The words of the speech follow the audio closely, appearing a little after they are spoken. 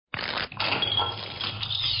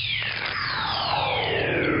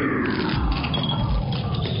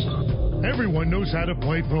everyone knows how to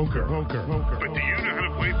play poker. But do you know how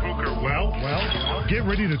to play poker well? Well, get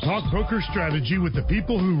ready to talk poker strategy with the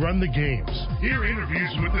people who run the games. Hear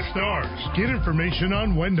interviews with the stars. Get information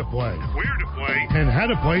on when to play, where to play, and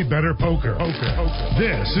how to play better poker.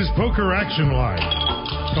 This is Poker Action Line,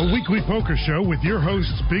 a weekly poker show with your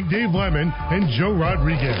hosts Big Dave Lemon and Joe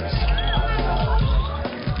Rodriguez.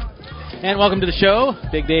 And welcome to the show,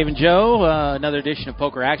 Big Dave and Joe, another edition of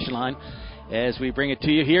Poker Action Line, as we bring it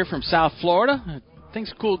to you here from South Florida.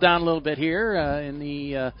 Things cooled down a little bit here in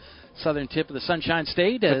the southern tip of the Sunshine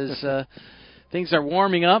State as things are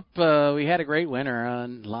warming up. We had a great winter, a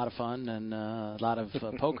lot of fun, and a lot of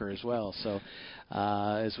poker as well. So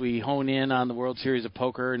as we hone in on the World Series of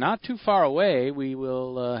Poker, not too far away, we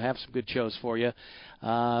will have some good shows for you.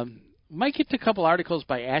 Might get to a couple articles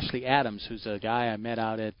by Ashley Adams, who's a guy I met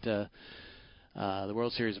out at the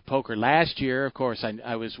World Series of Poker last year. Of course,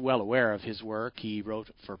 I was well aware of his work. He wrote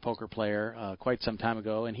for Poker Player quite some time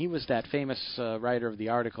ago, and he was that famous writer of the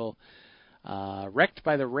article, Wrecked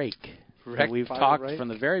by the Rake. We've talked from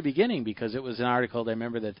the very beginning, because it was an article I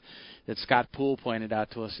remember that Scott Poole pointed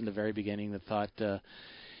out to us in the very beginning that thought,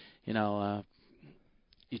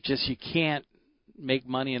 you can't make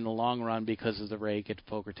money in the long run because of the rake at the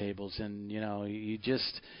poker tables, and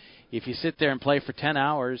if you sit there and play for 10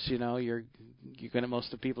 hours, you're going to, most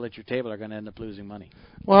of the people at your table are going to end up losing money.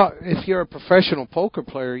 Well, if you're a professional poker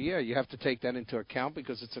player, yeah, you have to take that into account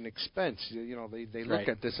because it's an expense. They look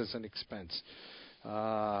at this as an expense.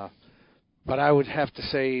 But I would have to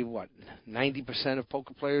say, 90% of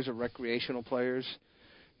poker players are recreational players.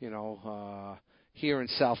 Here in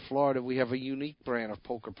South Florida, we have a unique brand of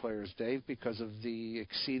poker players, Dave, because of the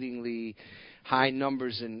exceedingly high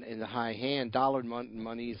numbers in the high hand, dollar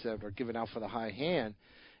monies that are given out for the high hand.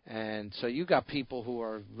 And so you got people who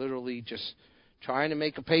are literally just trying to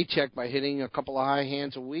make a paycheck by hitting a couple of high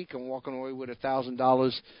hands a week and walking away with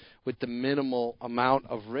 $1,000 with the minimal amount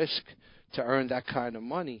of risk to earn that kind of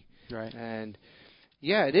money. Right. And,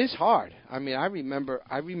 yeah, it is hard. I mean, I remember,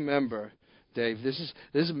 Dave, this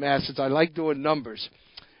is math, since I like doing numbers.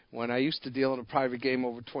 When I used to deal in a private game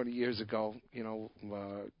over 20 years ago,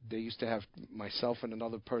 they used to have myself and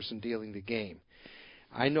another person dealing the game.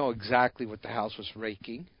 I know exactly what the house was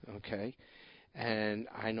raking, okay, and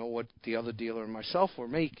I know what the other dealer and myself were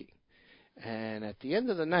making. And at the end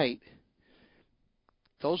of the night,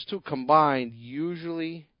 those two combined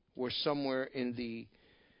usually were somewhere in the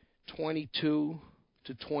 $2,200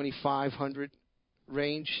 to $2,500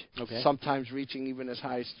 range, okay, sometimes reaching even as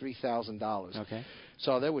high as $3,000. Okay.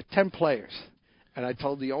 So there were 10 players. And I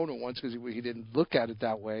told the owner once, because he didn't look at it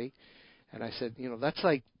that way, and I said, that's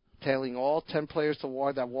like telling all 10 players that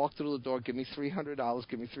walk through the door, give me $300,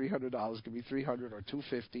 give me $300, give me $300 or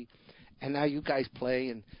 $250, and now you guys play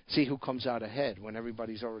and see who comes out ahead when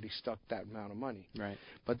everybody's already stuck that amount of money. Right.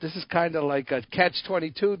 But this is kind of like a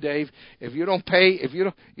catch-22, Dave. If you don't pay, if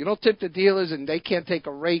you don't tip the dealers and they can't take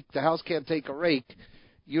a rake, the house can't take a rake,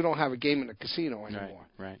 you don't have a game in the casino anymore.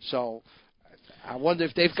 Right. So I wonder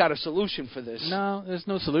if they've got a solution for this. No, there's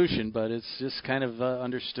no solution, but it's just kind of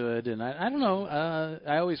understood. And I don't know.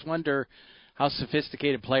 I always wonder how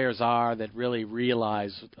sophisticated players are that really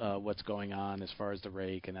realize what's going on as far as the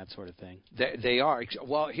rake and that sort of thing. They are.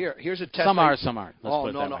 Well, here's a test. Some are, some aren't. Let's put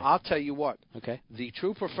it that way. I'll tell you what. Okay. The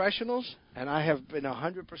true professionals, and I have been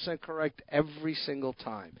 100% correct every single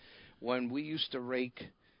time, when we used to rake,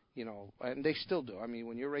 and they still do. I mean,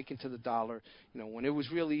 when you're raking to the dollar, when it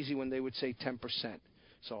was real easy, when they would say 10%.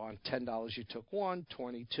 So on $10 you took 1,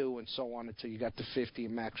 22, and so on until you got to 50,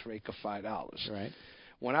 and max rake of $5. Right.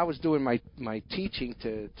 When I was doing my teaching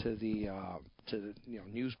to the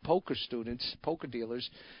new poker students, poker dealers,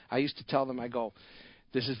 I used to tell them, I go,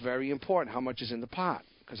 this is very important. How much is in the pot?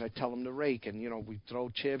 Because I tell them to rake, and we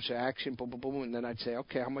throw chips, action, boom, boom, boom, and then I'd say,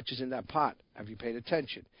 okay, how much is in that pot? Have you paid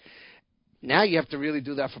attention? Now you have to really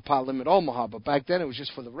do that for Pot Limit Omaha, but back then it was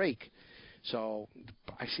just for the rake. So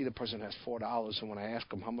I see the person has $4, and when I ask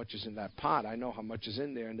them how much is in that pot, I know how much is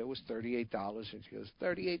in there, and there was $38. And she goes,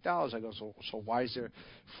 $38. I go, so why is there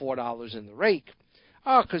 $4 in the rake?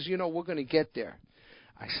 Oh, because, we're going to get there.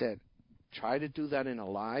 I said, try to do that in a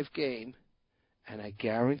live game, and I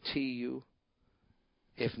guarantee you,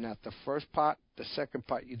 if not the first pot, the second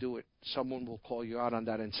pot you do it, someone will call you out on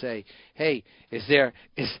that and say, hey, is there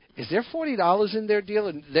 $40 in there, deal?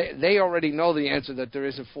 And they already know the answer, that there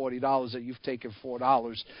isn't $40, that you've taken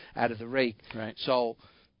 $4 out of the rake. Right. So,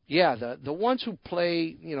 yeah, the ones who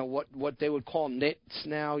play, what they would call nits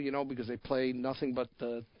now, because they play nothing but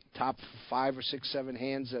the top 5 or 6, 7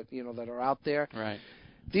 hands that that are out there. Right.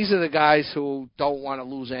 These are the guys who don't want to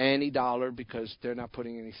lose any dollar because they're not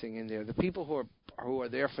putting anything in there. The people who are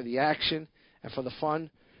there for the action, and for the fun,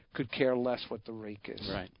 could care less what the rake is.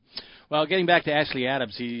 Right. Well, getting back to Ashley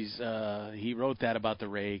Adams, he wrote that about the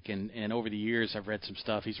rake, and over the years I've read some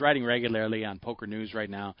stuff. He's writing regularly on Poker News right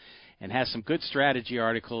now, and has some good strategy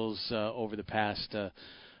articles over the past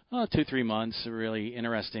 2-3 months. Really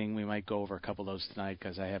interesting. We might go over a couple of those tonight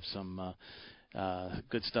because I have some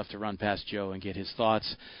good stuff to run past Joe and get his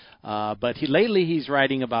thoughts. But lately he's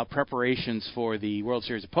writing about preparations for the World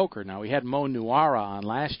Series of Poker. Now, we had Mo Nuara on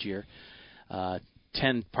last year,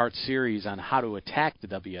 10-part series on how to attack the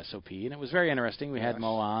WSOP, and it was very interesting. We had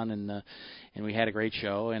Mo on, and we had a great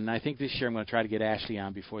show. And I think this year I'm going to try to get Ashley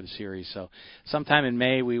on before the series. So sometime in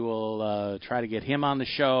May we will try to get him on the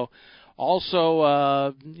show.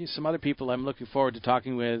 Also, some other people I'm looking forward to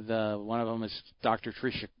talking with. One of them is Dr.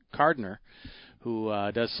 Tricia Cardner, who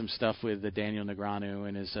does some stuff with Daniel Negreanu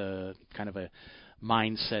and is kind of a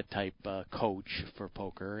mindset type coach for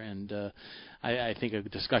poker. And I think a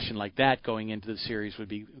discussion like that going into the series would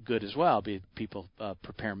be good as well. People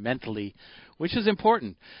prepare mentally, which is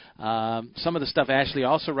important. Some of the stuff Ashley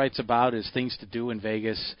also writes about is things to do in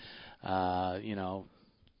Vegas,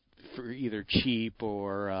 for either cheap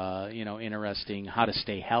or interesting, how to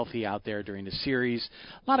stay healthy out there during the series.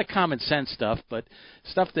 A lot of common sense stuff, but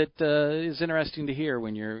stuff that is interesting to hear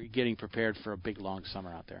when you're getting prepared for a big long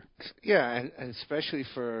summer out there. Yeah, and especially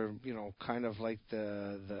for kind of like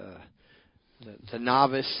the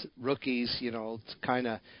novice rookies, to kind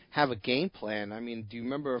of have a game plan. I mean, do you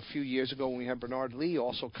remember a few years ago when we had Bernard Lee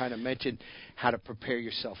also kind of mentioned how to prepare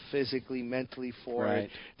yourself physically, mentally for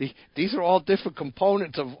it? These are all different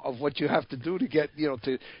components of what you have to do to get,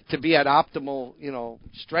 to be at optimal,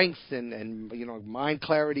 strength and mind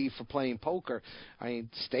clarity for playing poker. I mean,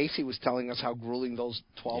 Stacy was telling us how grueling those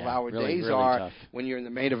 12-hour days really are tough when you're in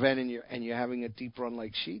the main event and you're having a deep run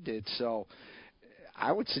like she did. So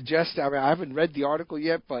I would suggest, I haven't read the article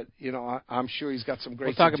yet, but, I'm sure he's got some great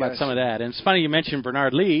We'll talk about some of that. And it's funny you mentioned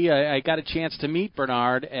Bernard Lee. I got a chance to meet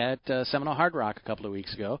Bernard at Seminole Hard Rock a couple of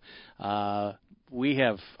weeks ago. We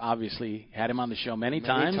have obviously had him on the show many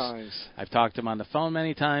times. I've talked to him on the phone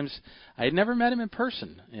many times. I had never met him in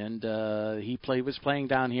person, and he was playing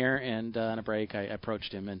down here, and on a break I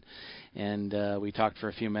approached him, and we talked for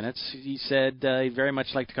a few minutes. He said he'd very much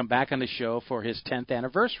like to come back on the show for his 10th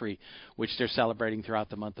anniversary, which they're celebrating throughout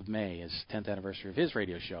the month of May, his 10th anniversary of his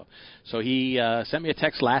radio show. So he sent me a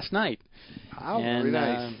text last night. Oh, very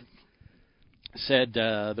nice. Said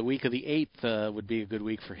the week of the 8th would be a good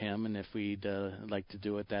week for him, and if we'd like to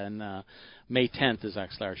do it then, May 10th is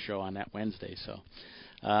actually our show on that Wednesday. So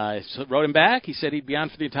wrote him back. He said he'd be on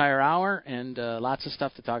for the entire hour, and lots of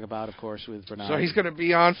stuff to talk about, of course, with Bernard. So he's going to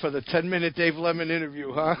be on for the 10-minute Dave Lemon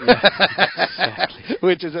interview, huh? Yeah, exactly.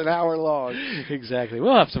 Which is an hour long. Exactly.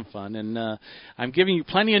 We'll have some fun, and I'm giving you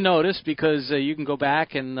plenty of notice because you can go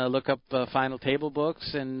back and look up final table books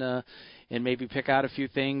and maybe pick out a few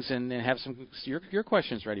things and have some your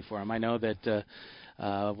questions ready for him. I know that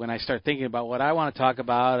when I start thinking about what I want to talk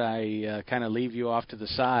about, I kind of leave you off to the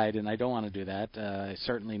side, and I don't want to do that. I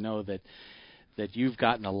certainly know that you've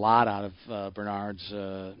gotten a lot out of Bernard's,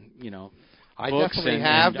 I books definitely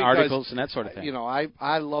have and articles and that sort of thing.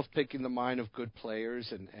 I love picking the mind of good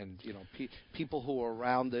players and people who are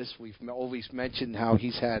around this. We've always mentioned how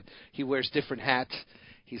he wears different hats.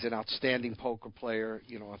 He's an outstanding poker player,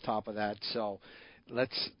 on top of that. So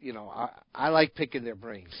I like picking their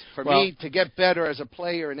brains. For me, to get better as a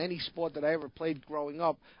player in any sport that I ever played growing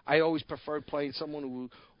up, I always preferred playing someone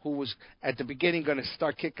who was at the beginning going to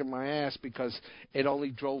start kicking my ass because it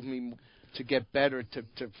only drove me to get better to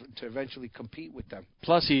eventually compete with them.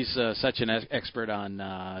 Plus, he's such an expert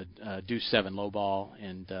on Deuce 7 low ball,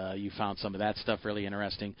 and you found some of that stuff really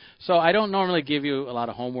interesting. So I don't normally give you a lot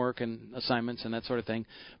of homework and assignments and that sort of thing,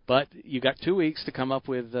 but you got 2 weeks to come up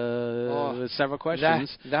with several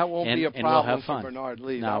questions. That won't be a problem for Bernard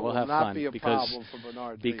Lee. No, we'll have fun. That will not be a problem for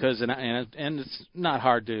Bernard Lee. Because and it's not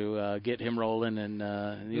hard to get him rolling. And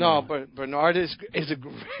but Bernard is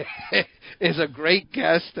a great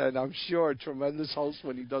guest, and I'm sure a tremendous host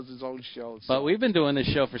when he does his own show. So. But we've been doing this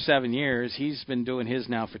show for 7 years. He's been doing his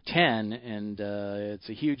now for 10, and it's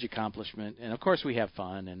a huge accomplishment. And, of course, we have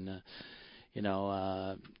fun. And,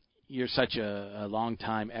 you're such a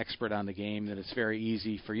long-time expert on the game that it's very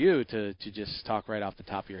easy for you to just talk right off the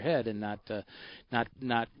top of your head and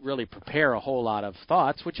not really prepare a whole lot of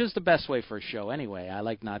thoughts, which is the best way for a show anyway. I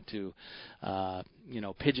like not to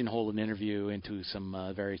pigeonhole an interview into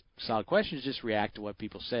some very solid questions, just react to what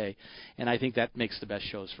people say, and I think that makes the best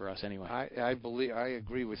shows for us anyway. I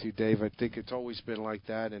agree with you, Dave. I think it's always been like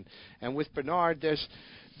that, and with Bernard,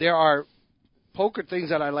 there are poker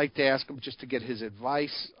things that I like to ask him just to get his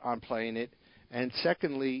advice on playing it, and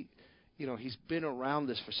secondly, he's been around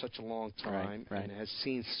this for such a long time and has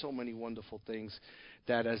seen so many wonderful things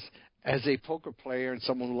that as a poker player and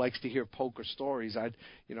someone who likes to hear poker stories,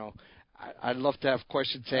 I'd love to have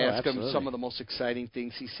questions to ask him. Some of the most exciting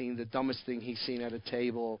things he's seen, the dumbest thing he's seen at a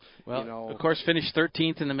table. Well, of course, finished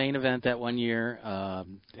 13th in the main event that one year.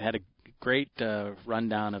 Had a great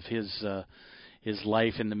rundown of his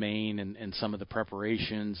life in the main and some of the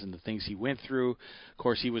preparations and the things he went through. Of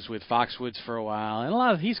course, he was with Foxwoods for a while,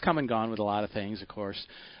 and he's come and gone with a lot of things. Of course,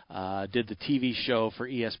 did the TV show for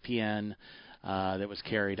ESPN that was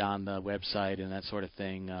carried on the website and that sort of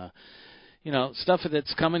thing. Stuff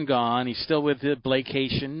that's come and gone. He's still with the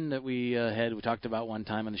Blakeation that we talked about one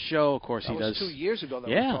time on the show. Of course, that he was does 2 years ago that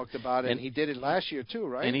we talked about it, and he did it last year too,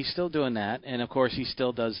 right? And he's still doing that. And of course, he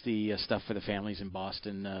still does the stuff for the families in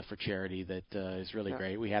Boston for charity that is really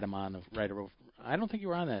great. We had him on I don't think you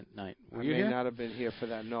were on that night. Were you may here? Not have been here for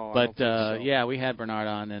that. No, but I don't think so. Yeah, we had Bernard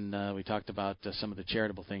on, and we talked about some of the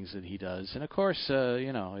charitable things that he does. And of course,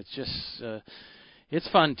 it's just. It's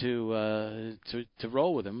fun to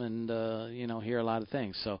roll with him and hear a lot of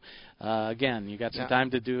things. So again, you got some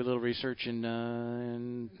time to do a little research and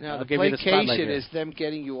now I'll give you the spotlight here. Is them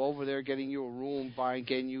getting you over there, getting you a room,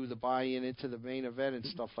 getting you the buy-in into the main event and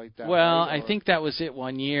stuff like that. Well, right? I think that was it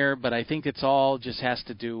one year, but I think it's all just has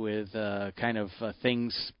to do with kind of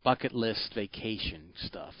things, bucket list vacation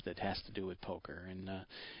stuff that has to do with poker and.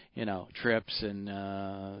 Trips and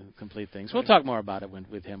complete things. We'll talk more about it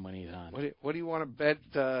with him when he's on. What do you want to bet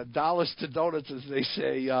dollars to donuts, as they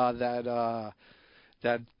say, that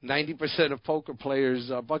 90% of poker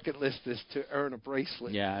players' bucket list is to earn a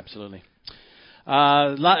bracelet? Yeah, absolutely.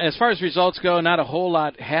 As far as results go, not a whole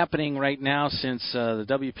lot happening right now since the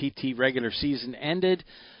WPT regular season ended.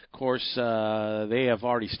 Of course, they have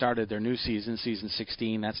already started their new season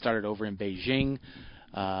 16. That started over in Beijing.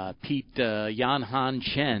 Pete Yan Han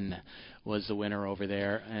Chen was the winner over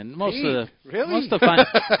there, and most of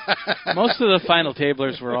the final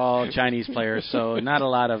tablers were all Chinese players, so not a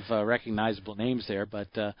lot of recognizable names there, but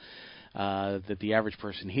that the average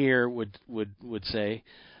person here would say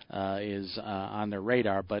is on their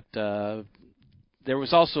radar. But there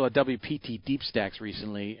was also a WPT Deep Stacks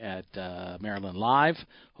recently at Maryland Live.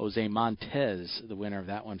 Jose Montez, the winner of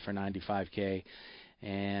that one for $95K.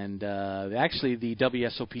 And actually, the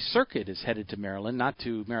WSOP circuit is headed to Maryland, not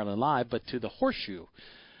to Maryland Live, but to the Horseshoe,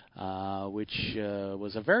 which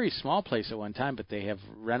was a very small place at one time, but they have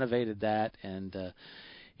renovated that, and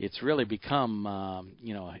it's really become,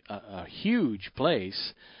 a huge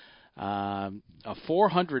place. A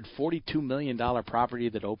 $442 million property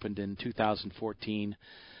that opened in 2014.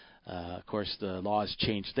 Of course, the laws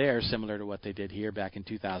changed there, similar to what they did here back in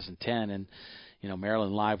 2010, and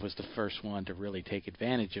Maryland Live was the first one to really take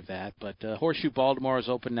advantage of that. But Horseshoe Baltimore is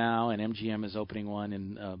open now, and MGM is opening one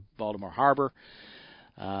in Baltimore Harbor.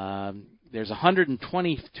 There's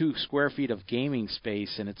 122 square feet of gaming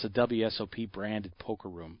space, and it's a WSOP branded poker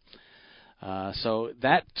room. So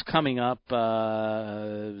that's coming up.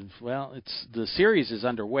 The series is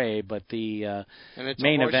underway, but the and it's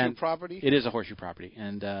main a Horseshoe event property. It is a Horseshoe property,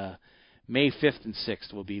 and May 5th and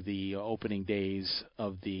 6th will be the opening days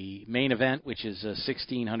of the main event, which is a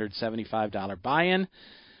 $1,675 buy-in.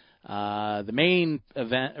 The main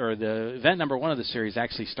event, or the event number one of the series,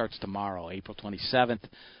 actually starts tomorrow, April 27th.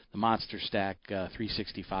 The Monster Stack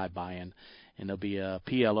 365 buy-in, and there'll be a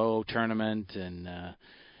PLO tournament, and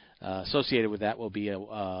associated with that will be a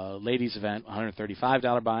ladies event,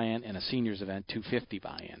 $135 buy-in, and a seniors event, $250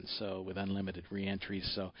 buy-in. So with unlimited re-entries.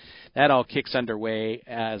 So that all kicks underway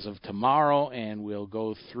as of tomorrow, and will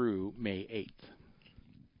go through May 8th.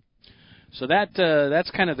 So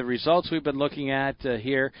that's kind of the results we've been looking at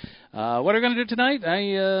here. What are we going to do tonight?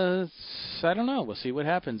 I don't know. We'll see what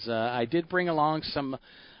happens. I did bring along some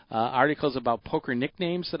articles about poker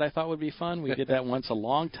nicknames that I thought would be fun. We did that once a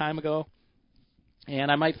long time ago.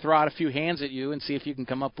 And I might throw out a few hands at you and see if you can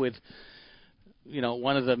come up with,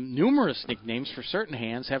 one of the numerous nicknames for certain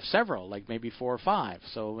hands have several, like maybe 4 or 5.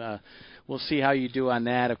 So we'll see how you do on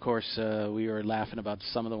that. Of course, we were laughing about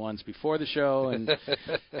some of the ones before the show, and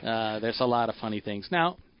there's a lot of funny things.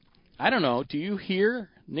 Now, I don't know, do you hear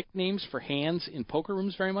nicknames for hands in poker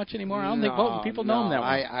rooms very much anymore? I don't think people know them that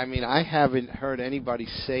way. I mean, I haven't heard anybody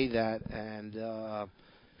say that, and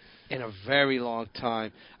in a very long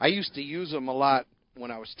time. I used to use them a lot when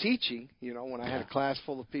I was teaching, when I had a class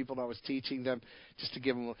full of people and I was teaching them, just to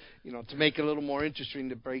give them, to make it a little more interesting,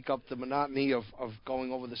 to break up the monotony of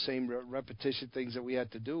going over the same repetition things that we had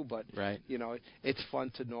to do. But, it's fun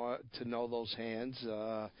to know those hands,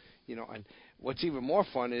 and what's even more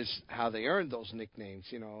fun is how they earned those nicknames.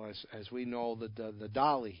 As we know, the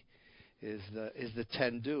Dolly is the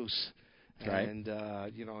 10 deuce. Right. And,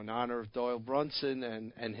 in honor of Doyle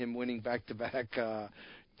Brunson and him winning back-to-back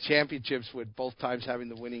championships with both times having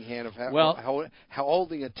the winning hand of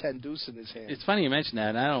holding a 10-deuce in his hand. It's funny you mention that,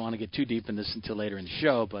 and I don't want to get too deep in this until later in the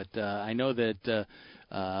show, but I know that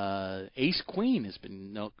Ace-Queen has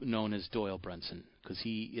been known as Doyle Brunson because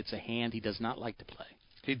it's a hand he does not like to play.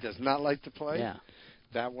 He does not like to play? Yeah.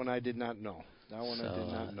 That one I did not know. I did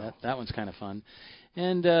not know. That one's kind of fun.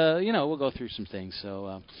 And, we'll go through some things.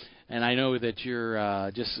 So, and I know that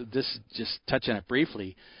you're just touching it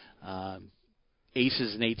briefly.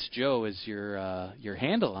 Aces and Eights Joe is your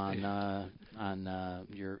handle on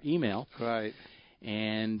your email. Right.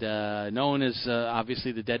 And known as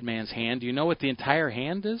obviously the Dead Man's Hand. Do you know what the entire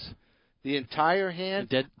hand is? The entire hand?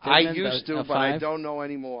 Dead I man, used to, but I don't know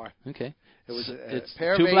anymore. Okay. It was it's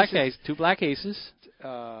pair two of black aces. Two black aces.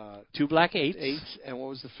 Two black eights. And what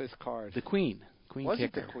was the fifth card? The queen. Queen was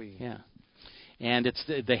kicker. it the queen? Yeah. And it's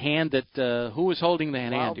the hand that who was holding the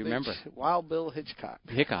hand? Do you remember? Wild Bill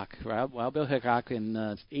Hickok. Wild Bill Hickok in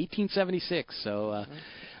 1876. So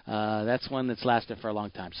that's one that's lasted for a long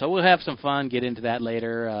time. So we'll have some fun. Get into that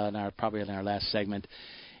later, probably in our last segment,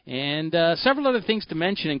 and several other things to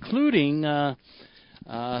mention, including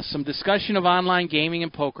some discussion of online gaming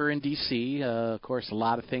and poker in D.C. Of course, a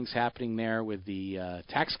lot of things happening there with the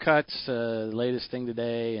tax cuts, the latest thing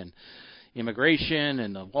today, and immigration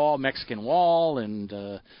and the Mexican wall, and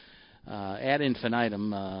ad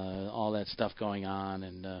infinitum, all that stuff going on.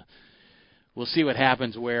 And we'll see what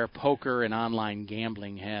happens where poker and online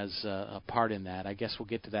gambling has a part in that. I guess we'll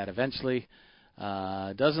get to that eventually.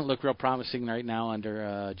 Doesn't look real promising right now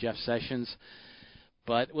under Jeff Sessions.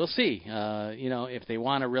 But we'll see. If they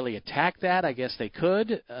want to really attack that, I guess they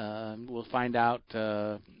could. We'll find out.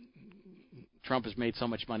 Trump has made so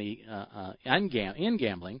much money in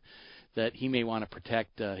gambling that he may want to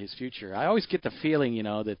protect his future. I always get the feeling,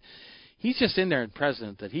 that he's just in there as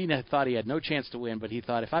president, that he thought he had no chance to win, but he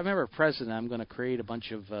thought, if I'm ever president, I'm going to create a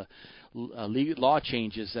bunch of law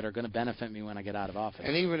changes that are going to benefit me when I get out of office.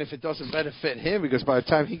 And even if it doesn't benefit him, because by the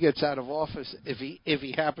time he gets out of office, if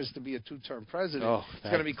he happens to be a two-term president,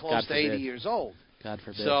 he's going to be close to 80 years old. God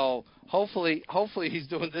forbid. So hopefully he's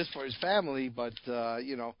doing this for his family, but,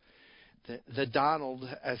 the Donald,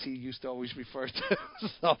 as he used to always refer to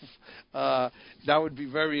himself, that would be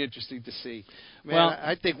very interesting to see. Man,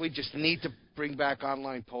 I think we just need to bring back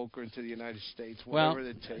online poker into the United States, whatever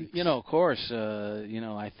it takes. Of course,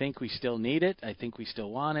 I think we still need it. I think we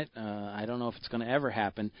still want it. I don't know if it's going to ever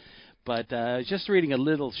happen. But I was just reading a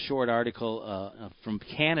little short article from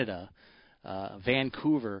Canada,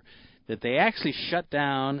 Vancouver, that they actually shut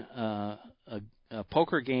down a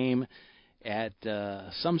poker game at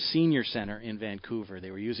some senior center in Vancouver. They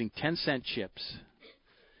were using 10-cent chips,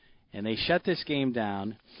 and they shut this game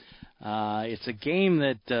down. It's a game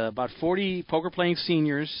that about 40 poker-playing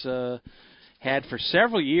seniors had for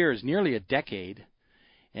several years, nearly a decade,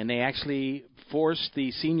 and they actually forced the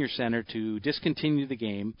senior center to discontinue the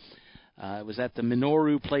game. It was at the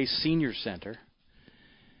Minoru Place Senior Center.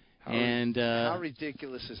 How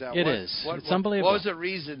ridiculous is that? It's unbelievable. What was the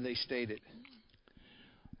reason they stated?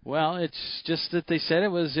 Well, it's just that they said it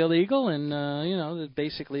was illegal, and that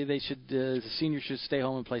basically the seniors should stay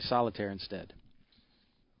home and play solitaire instead.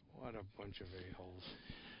 What a bunch of a-holes!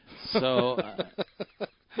 So,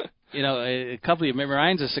 it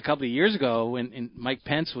reminds us a couple of years ago when Mike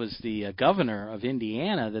Pence was the governor of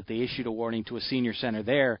Indiana, that they issued a warning to a senior center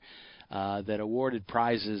there that awarded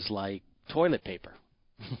prizes like toilet paper.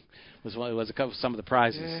 was some of the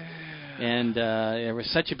prizes, and there was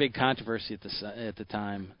such a big controversy at the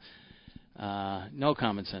time. No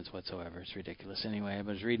common sense whatsoever. It's ridiculous. Anyway, I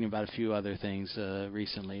was reading about a few other things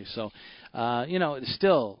recently. So,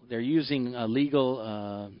 still they're using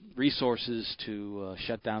legal resources to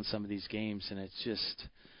shut down some of these games, and it's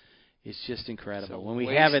just incredible. When we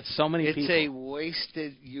have it, so many people. It's a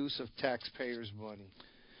wasted use of taxpayers' money.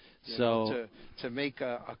 To make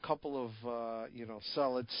a couple of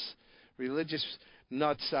zealots, religious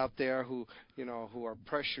nuts out there who are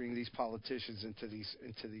pressuring these politicians into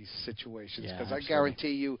these situations. Because I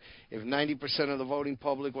guarantee you, if 90% of the voting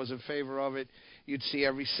public was in favor of it, you'd see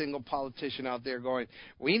every single politician out there going,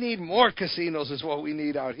 "We need more casinos. Is what we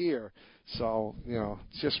need out here." So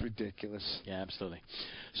it's just ridiculous. Yeah, absolutely.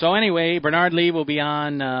 So anyway, Bernard Lee will be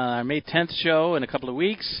on our May 10th show in a couple of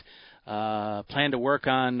weeks. Plan to work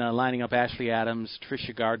on lining up Ashley Adams,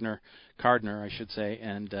 Tricia Cardner, I should say,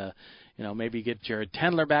 and maybe get Jared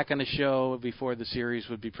Tendler back on the show before the series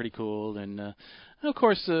would be pretty cool. And of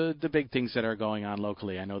course, the big things that are going on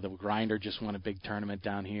locally. I know the Grinder just won a big tournament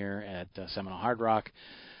down here at Seminole Hard Rock.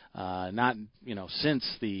 not since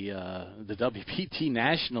the WPT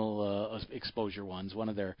national exposure ones, one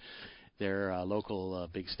of their local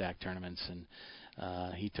big stack tournaments, and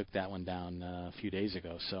he took that one down a few days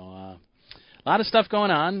ago. So a lot of stuff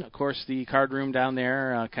going on. Of course, the card room down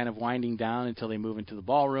there kind of winding down until they move into the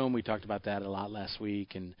ballroom. We talked about that a lot last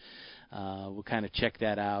week, and we'll kind of check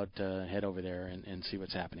that out, head over there and see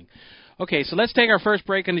what's happening. Okay, so let's take our first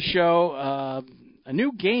break in the show. A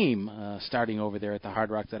new game starting over there at the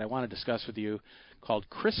Hard Rock that I want to discuss with you called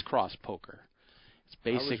Crisscross Poker. It's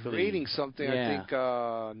basically, I was reading something. Yeah.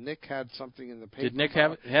 I think Nick had something in the paper. Did Nick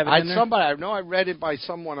have it in there? Somebody. I know I read it by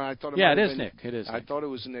someone. And I thought it yeah, might it have is been, Nick. It is. I Nick. thought it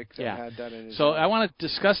was Nick that had that in his So hand. I want to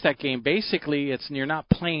discuss that game. Basically, you're not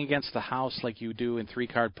playing against the house like you do in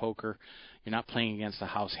 3-card poker. You're not playing against the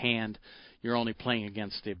house hand. You're only playing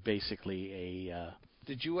against basically a.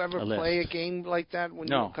 Did you ever play a game like that?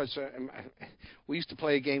 No. Because we used to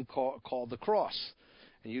play a game called The Cross,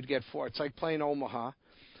 and you'd get 4. It's like playing Omaha,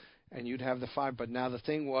 and you'd have the 5. But now the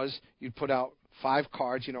thing was, you'd put out 5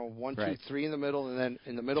 cards, 1, 2, 3 in the middle, and then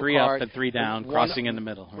in the middle 3 card. 3 up and 3 down, crossing in the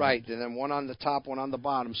middle. Right, and then 1 on the top, 1 on the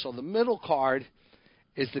bottom. So the middle card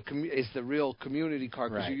is the real community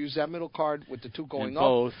card, because you use that middle card with the 2 going up,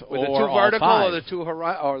 both, with or the 2 all vertical, 5. or the 2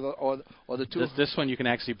 horizontal, or the 2. This one you can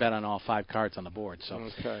actually bet on all 5 cards on the board. So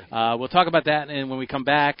okay. We'll talk about that and when we come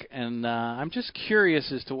back. And I'm just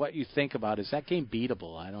curious as to what you think about. Is that game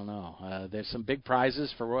beatable? I don't know. There's some big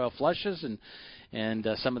prizes for Royal Flushes and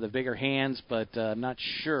some of the bigger hands, but I'm not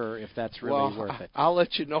sure if that's really worth it. I'll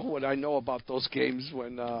let you know what I know about those games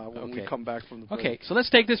when we come back from the break. Okay, so let's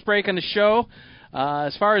take this break on the show.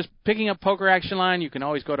 As far as picking up Poker Action Line, you can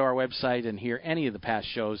always go to our website and hear any of the past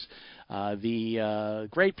shows. The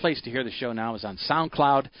great place to hear the show now is on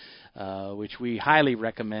SoundCloud, which we highly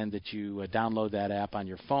recommend that you download that app on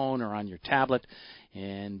your phone or on your tablet.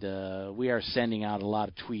 And we are sending out a lot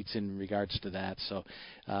of tweets in regards to that. So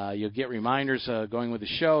you'll get reminders going with the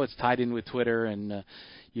show. It's tied in with Twitter, and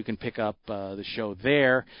you can pick up the show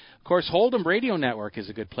there. Of course, Hold'em Radio Network is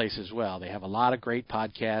a good place as well. They have a lot of great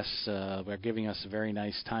podcasts. They're giving us very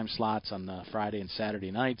nice time slots on the Friday and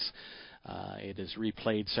Saturday nights. It is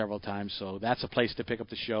replayed several times, so that's a place to pick up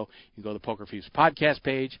the show. You can go to the Poker Thieves podcast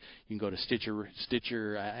page. You can go to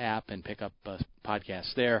Stitcher app and pick up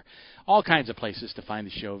podcasts there. All kinds of places to find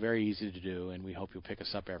the show. Very easy to do, and we hope you'll pick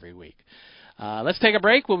us up every week. Let's take a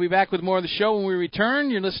break. We'll be back with more of the show when we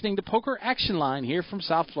return. You're listening to Poker Action Line here from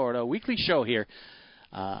South Florida, a weekly show here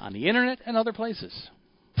on the Internet and other places.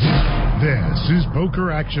 This is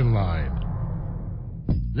Poker Action Line.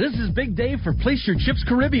 This is Big Dave for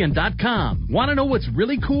PlaceYourChipsCaribbean.com. Want to know what's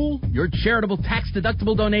really cool? Your charitable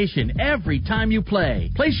tax-deductible donation every time you play.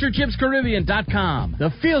 PlaceYourChipsCaribbean.com, the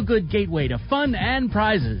feel-good gateway to fun and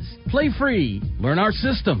prizes. Play free. Learn our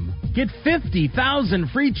system. Get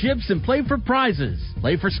 50,000 free chips and play for prizes.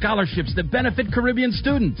 Play for scholarships that benefit Caribbean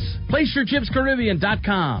students.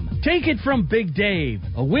 PlaceYourChipsCaribbean.com. Take it from Big Dave.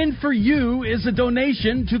 A win for you is a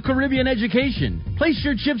donation to Caribbean education.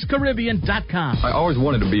 PlaceYourChipsCaribbean.com. I always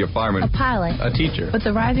wanted to be a fireman, a pilot, a teacher. But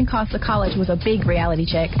the rising cost of college was a big reality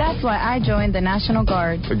check. That's why I joined the National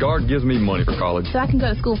Guard. The Guard gives me money for college, so I can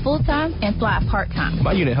go to school full-time and fly part-time.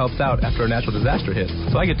 My unit helps out after a natural disaster hits,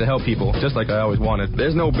 so I get to help people just like I always wanted.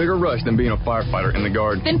 There's no bigger rush than being a firefighter in the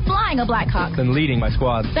Guard, than flying a Black Hawk, than leading my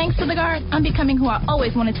squad. Thanks to the Guard, I'm becoming who I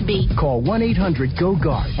always wanted to be. Call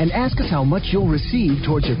 1-800-GO-GUARD and ask us how much you'll receive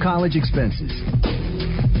towards your college expenses.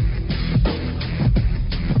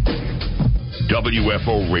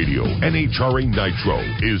 WFO Radio NHRA Nitro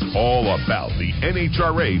is all about the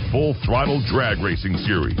NHRA Full Throttle Drag Racing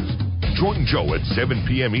Series. Join Joe at 7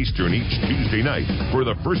 p.m. Eastern each Tuesday night for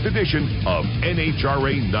the first edition of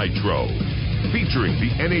NHRA Nitro. Featuring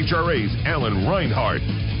the NHRA's Alan Reinhart.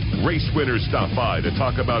 Race winners stop by to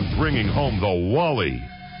talk about bringing home the Wally.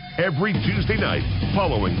 Every Tuesday night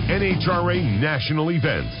following NHRA national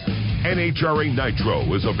events. NHRA Nitro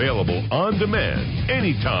is available on demand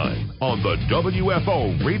anytime on the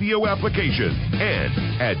WFO radio application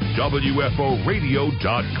and at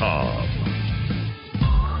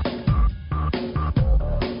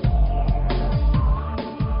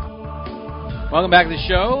WFOradio.com. Welcome back to the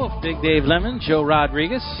show. Big Dave Lemon, Joe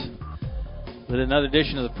Rodriguez, with another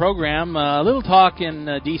edition of the program. A little talk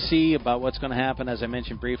in D.C. about what's going to happen, as I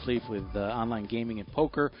mentioned briefly, with online gaming and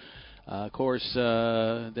poker. Of course,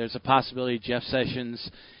 there's a possibility Jeff Sessions,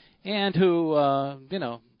 and who,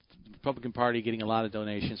 the Republican Party getting a lot of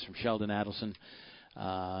donations from Sheldon Adelson.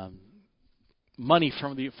 Money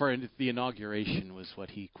for the inauguration was what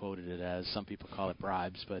he quoted it as. Some people call it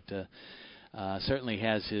bribes, but certainly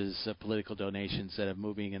has his political donations that are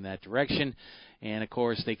moving in that direction. And, of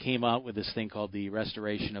course, they came out with this thing called the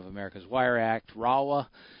Restoration of America's Wire Act, RAWA,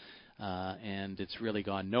 and it's really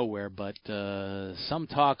gone nowhere. But some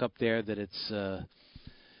talk up there that it's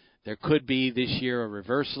there could be this year a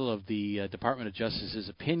reversal of the Department of Justice's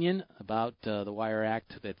opinion about the Wire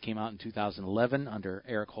Act that came out in 2011 under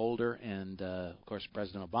Eric Holder and, of course,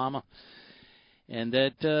 President Obama. And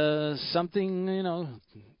that something,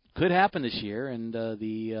 could happen this year, and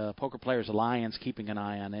the Poker Players Alliance keeping an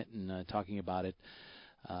eye on it and talking about it.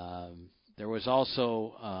 There was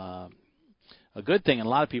also a good thing in a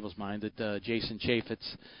lot of people's mind that Jason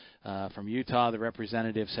Chaffetz from Utah, the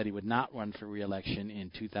representative, said he would not run for re-election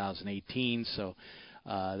in 2018. So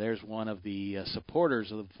there's one of the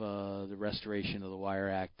supporters of the restoration of the Wire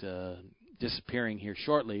Act disappearing here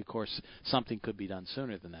shortly. Of course, something could be done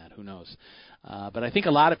sooner than that. Who knows? But I think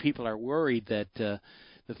a lot of people are worried that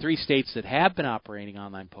the 3 states that have been operating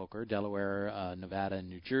online poker, Delaware, Nevada, and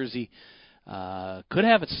New Jersey, could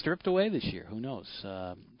have it stripped away this year. Who knows?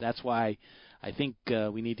 That's why I think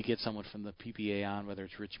we need to get someone from the PPA on, whether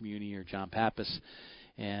it's Rich Muni or John Pappas,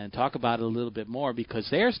 and talk about it a little bit more, because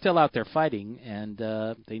they're still out there fighting, and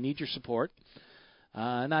they need your support.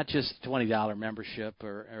 Not just $20 membership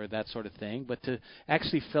or that sort of thing, but to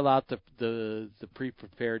actually fill out the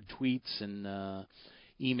pre-prepared tweets and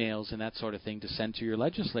emails and that sort of thing to send to your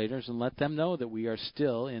legislators and let them know that we are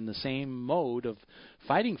still in the same mode of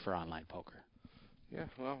fighting for online poker. Yeah,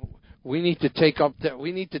 well, we need to take up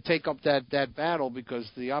that battle, because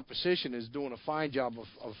the opposition is doing a fine job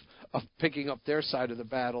of picking up their side of the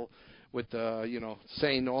battle with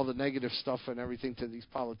saying all the negative stuff and everything to these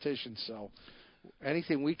politicians. So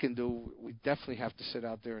anything we can do, we definitely have to sit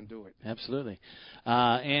out there and do it. Absolutely.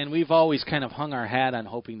 And we've always kind of hung our hat on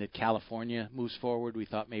hoping that California moves forward. We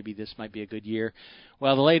thought maybe this might be a good year.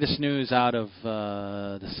 Well, the latest news out of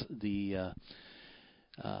the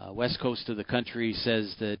west coast of the country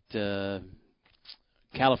says that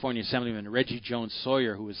California Assemblyman Reggie Jones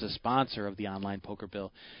Sawyer, who is the sponsor of the online poker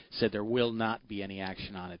bill, said there will not be any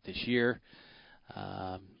action on it this year.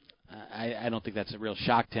 I don't think that's a real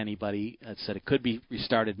shock to anybody. It said it could be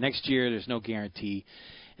restarted next year. There's no guarantee.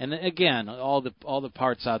 And again, all the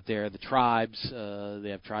parts out there, the tribes, they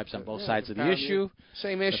have tribes on both sides of the issue.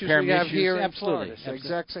 Same issues we have here in Florida. Absolutely.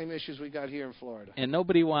 Exact same issues we got here in Florida. And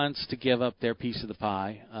nobody wants to give up their piece of the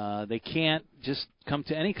pie. They can't just come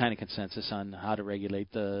to any kind of consensus on how to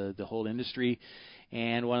regulate the whole industry.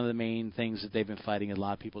 And one of the main things that they've been fighting is a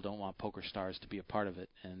lot of people don't want PokerStars to be a part of it.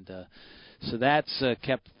 And so that's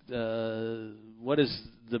kept what is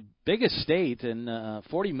the biggest state, and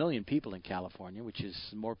 40 million people in California, which is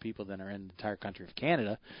more people than are in the entire country of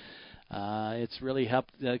Canada. It's really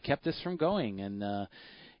helped kept this from going. And,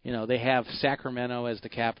 they have Sacramento as the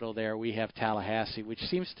capital there. We have Tallahassee, which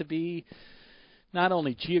seems to be not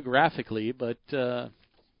only geographically but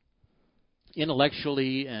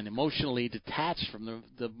intellectually and emotionally detached from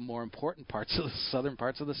the more important parts of the southern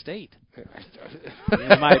parts of the state.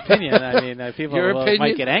 In my opinion, people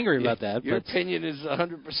might get angry about that. Your opinion is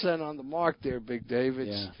 100% on the mark there, Big Dave.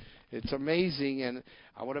 It's amazing, and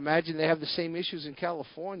I would imagine they have the same issues in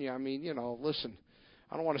California. I mean, listen,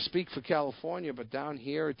 I don't want to speak for California, but down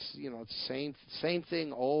here it's it's same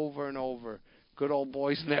thing over and over. Good old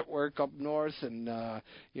boys network up north, and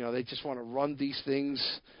they just want to run these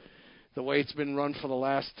things the way it's been run for the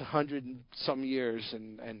last 100 and some years,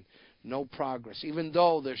 and no progress. Even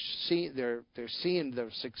though they're seeing the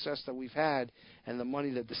success that we've had and the money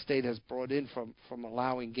that the state has brought in from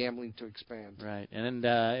allowing gambling to expand. Right, and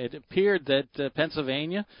it appeared that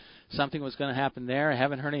Pennsylvania, something was going to happen there. I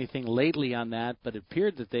haven't heard anything lately on that, but it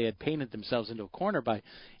appeared that they had painted themselves into a corner by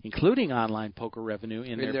including online poker revenue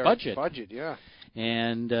in their budget. Yeah.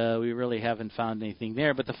 And we really haven't found anything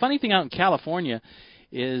there. But the funny thing out in California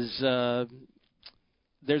is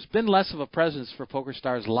there's been less of a presence for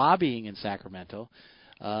PokerStars lobbying in Sacramento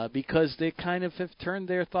because they kind of have turned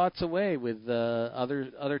their thoughts away with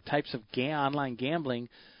other types of online gambling,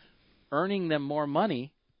 earning them more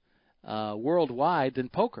money worldwide than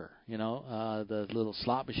poker. The little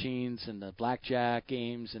slot machines and the blackjack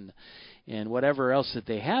games and whatever else that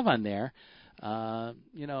they have on there.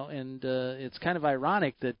 It's kind of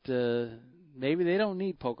ironic that maybe they don't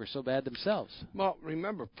need poker so bad themselves. Well,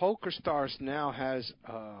 remember, PokerStars now has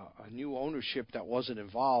a new ownership that wasn't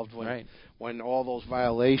involved when all those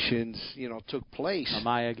violations, took place.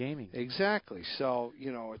 Amaya Gaming. Exactly. So,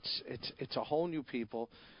 it's a whole new people.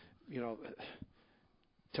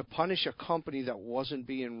 To punish a company that wasn't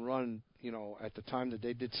being run, at the time that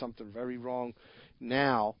they did something very wrong.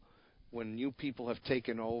 Now, when new people have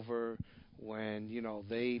taken over, when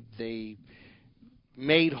they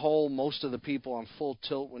made whole most of the people on Full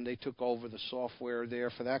Tilt when they took over the software there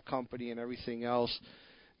for that company and everything else.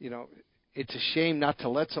 It's a shame not to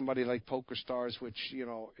let somebody like PokerStars, which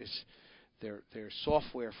is their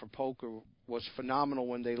software for poker was phenomenal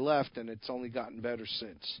when they left, and it's only gotten better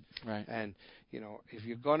since. Right. And if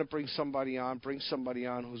you're going to bring somebody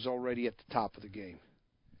on who's already at the top of the game.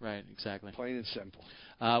 Right, exactly. Plain and simple.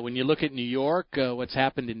 When you look at New York, what's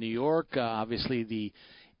happened in New York, obviously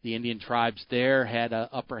the Indian tribes there had an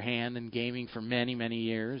upper hand in gaming for many, many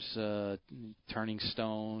years. Turning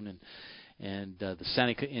Stone and the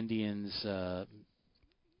Seneca Indians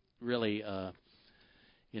really,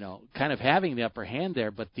 kind of having the upper hand there.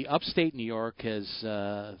 But the upstate New York has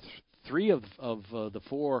three of the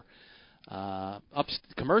four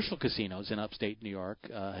commercial casinos in upstate New York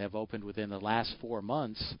have opened within the last 4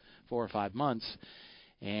 or 5 months,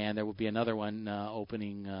 and there will be another one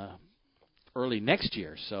opening early next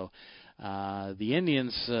year. So the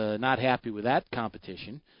Indians not happy with that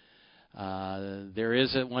competition. There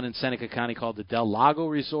is one in Seneca County called the Del Lago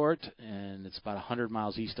Resort, and it's about 100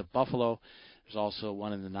 miles east of Buffalo. There's also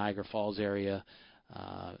one in the Niagara Falls area.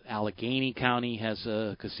 Allegheny County has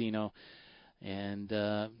a casino. And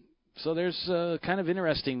so there's kind of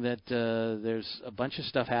interesting that there's a bunch of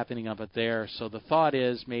stuff happening up there. So the thought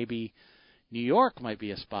is maybe New York might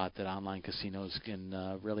be a spot that online casinos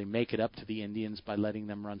can really make it up to the Indians by letting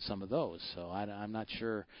them run some of those. So I'm not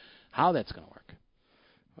sure how that's going to work.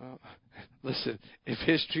 Listen, if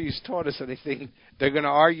history's taught us anything, they're going to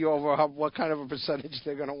argue over what kind of a percentage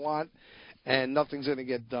they're going to want, and nothing's going to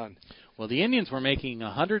get done. Well, the Indians were making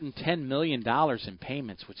 $110 million in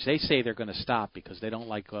payments, which they say they're going to stop because they don't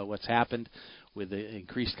like what's happened with the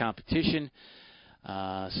increased competition.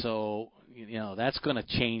 So that's going to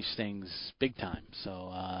change things big time.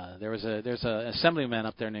 So there's a assemblyman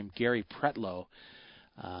up there named Gary Pretlow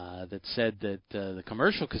that said that the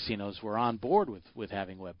commercial casinos were on board with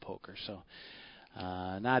having web poker. So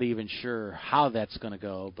not even sure how that's going to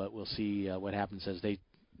go, but we'll see what happens as they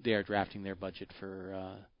are drafting their budget for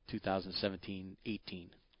 2017-18.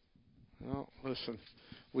 Well, listen,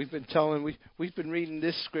 we've been reading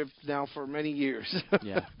this script now for many years.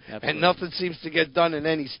 Yeah, absolutely. And nothing seems to get done in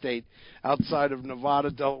any state outside of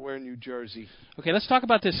Nevada, Delaware, and New Jersey. Okay, let's talk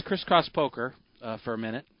about this crisscross poker for a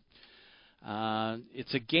minute.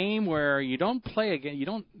 It's a game where you don't play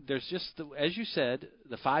again. There's just as you said,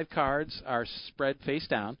 the 5 cards are spread face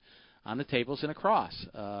down on the tables in a cross.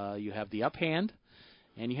 You have the up hand,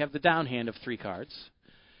 and you have the down hand of 3 cards,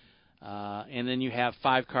 and then you have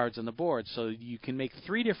 5 cards on the board. So you can make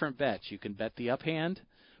 3 different bets. You can bet the up hand.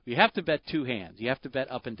 You have to bet 2 hands. You have to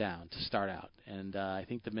bet up and down to start out, and I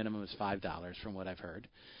think the minimum is $5 from what I've heard.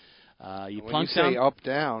 When you say up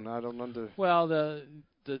down, I don't under. Well,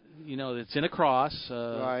 it's in a cross,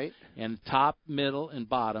 right? And top, middle, and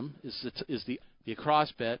bottom is the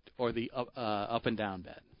across bet or the up and down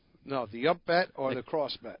bet. No, the up bet or the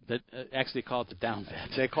cross bet. Actually, they call it the down bet.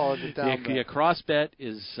 They call it the down bet. The across bet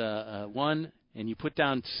is one, and you put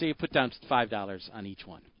down $5 on each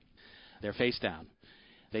one. They're face down.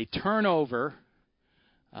 They turn over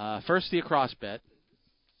first the across bet.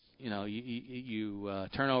 You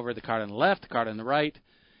turn over the card on the left, the card on the right.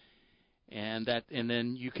 And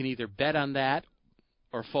then you can either bet on that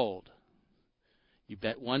or fold. You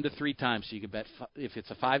bet 1 to 3 times. So you can bet if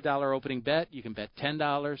it's a $5 opening bet, you can bet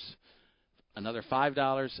 $10, another $5, $10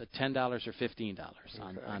 or $15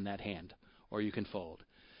 on that hand, or you can fold.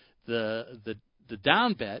 The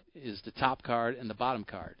down bet is the top card and the bottom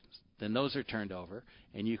card. Then those are turned over,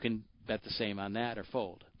 and you can bet the same on that or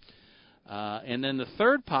fold. And then the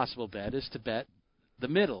third possible bet is to bet the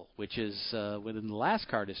middle, which is when the last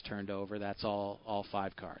card is turned over, that's all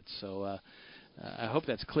 5 cards. So I hope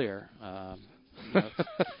that's clear. But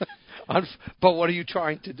what are you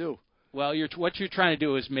trying to do? Well, what you're trying to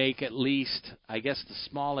do is make at least, I guess the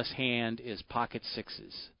smallest hand is pocket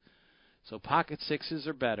 6s. So pocket 6s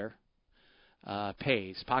are better,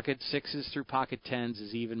 pays. Pocket 6s through pocket 10s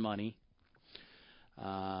is even money.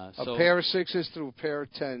 A pair of 6s through a pair of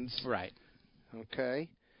 10s. Right. Okay.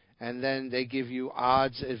 And then they give you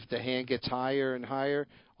odds if the hand gets higher and higher,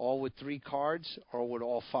 all with 3 cards or with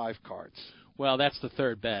all 5 cards? Well, that's the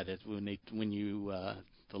third bet. It's when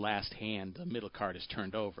the last hand, the middle card is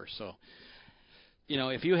turned over. So,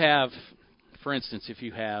 if you have, for instance, say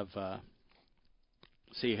you have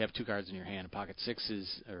 2 cards in your hand, pocket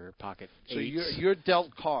 6s or pocket 8s. So you're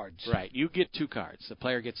dealt cards. Right. You get 2 cards. The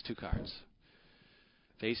player gets 2 cards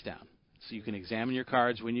face down. So you can examine your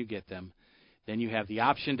cards when you get them. Then you have the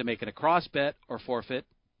option to make it a cross bet or forfeit,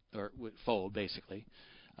 or fold, basically.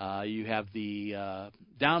 You have the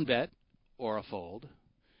down bet or a fold.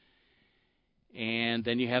 And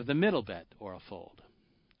then you have the middle bet or a fold.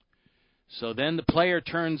 So then the player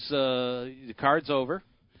turns the cards over.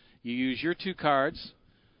 You use your 2 cards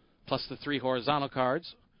plus the 3 horizontal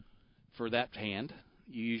cards for that hand.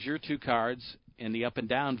 You use your 2 cards in the up and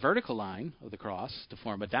down vertical line of the cross to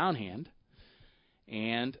form a down hand.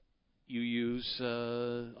 And you use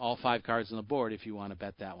all 5 cards on the board if you want to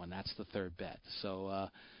bet that one. That's the third bet. So,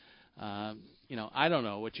 I don't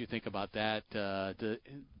know what you think about that.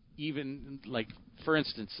 Even, like, for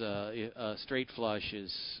instance, a straight flush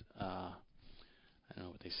is, I don't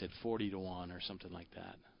know what they said, 40-1 or something like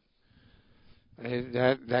that.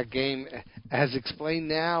 That game, as explained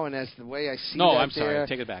now, and as the way I see No, that I'm sorry. there,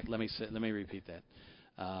 Take it back. Let me repeat that.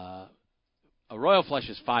 A royal flush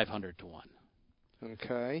is 500-1.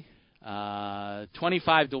 Okay.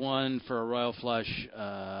 25-1 for a royal flush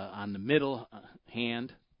on the middle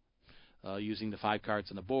hand, using the 5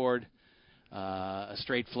 cards on the board. A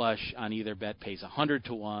straight flush on either bet pays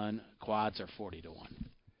 100-1. Quads are 40-1.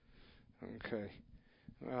 Okay.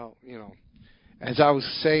 Well, as I was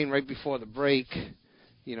saying right before the break,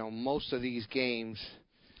 most of these games.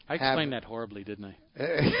 I explained that horribly, didn't I?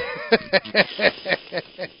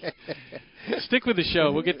 Stick with the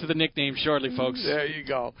show. We'll get to the nickname shortly, folks. There you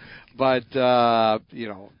go. But,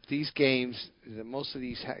 these games, most of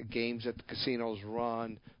these games that the casinos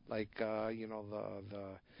run, like,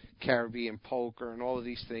 the Caribbean poker and all of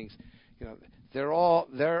these things, they're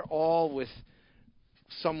all with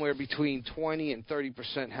somewhere between 20 and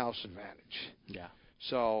 30% house advantage. Yeah.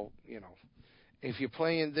 So, if you're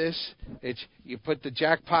playing this, you put the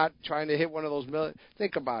jackpot trying to hit one of those million.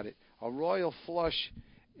 Think about it. A royal flush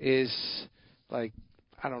is like,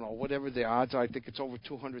 I don't know, whatever the odds are. I think it's over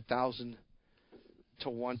 200,000 to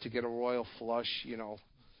 1 to get a royal flush,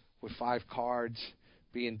 with 5 cards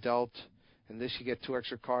being dealt. And this you get 2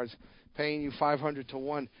 extra cards, paying you 500 to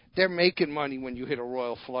 1. They're making money when you hit a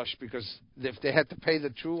royal flush, because if they had to pay the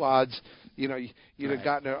true odds, you'd have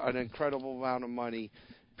gotten an incredible amount of money.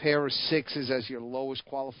 Pair of 6s as your lowest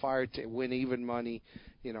qualifier to win even money.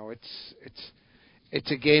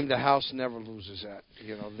 It's a game the house never loses at.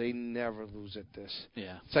 They never lose at this.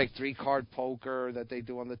 Yeah. It's like 3-card poker that they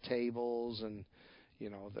do on the tables, and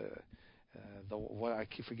what I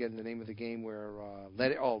keep forgetting the name of the game where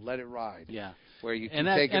Let It Ride. Yeah. Where you and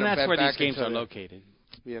keep taking that's bet where back these games into are located.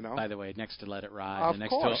 By the way, next to Let It Ride,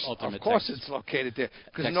 next to Ultimate of course, Texas. it's located there,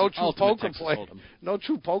 because no true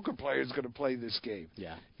poker player is going to play this game.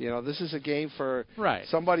 Yeah. This is a game for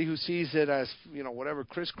somebody who sees it as whatever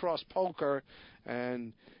crisscross poker,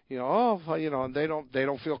 and and they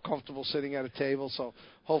don't feel comfortable sitting at a table, so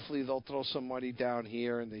hopefully they'll throw some money down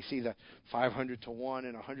here, and they see that 500 to 1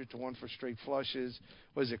 and 100 to 1 for straight flushes.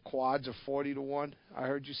 Was it quads of 40 to 1? I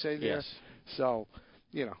heard you say there. Yes. So,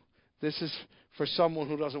 this is for someone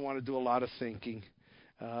who doesn't want to do a lot of thinking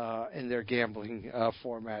in their gambling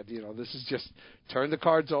format. This is just turn the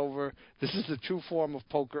cards over. This is the true form of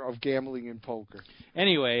poker, of gambling in poker.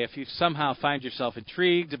 Anyway, if you somehow find yourself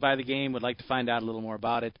intrigued by the game, would like to find out a little more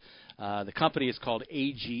about it, the company is called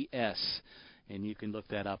AGS, and you can look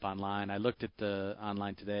that up online. I looked at the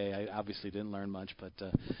online today. I obviously didn't learn much, but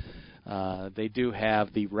they do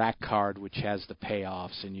have the rack card, which has the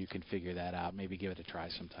payoffs, and you can figure that out. Maybe give it a try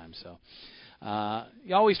sometime. So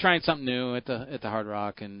you're always trying something new at the Hard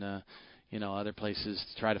Rock and other places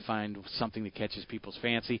to try to find something that catches people's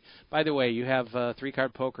fancy. By the way, you have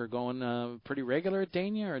 3-card poker going pretty regular at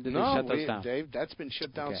Dania, or did they shut those down? Dave, that's been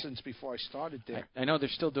shut down since before I started there. I know they're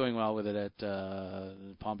still doing well with it at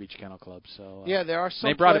Palm Beach Kennel Club. So yeah, there are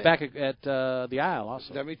some. They brought it back at the Isle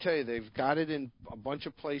also. Let me tell you, they've got it in a bunch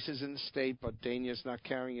of places in the state, but Dania's not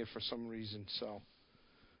carrying it for some reason. So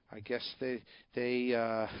I guess they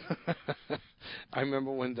I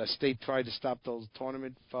remember when the state tried to stop those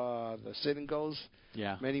tournament, the sit and goes,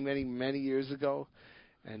 many years ago,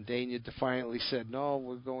 and Dania defiantly said, no,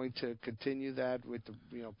 we're going to continue that with the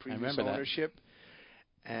previous ownership.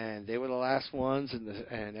 And they were the last ones,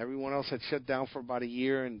 and everyone else had shut down for about a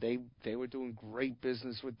year, and they were doing great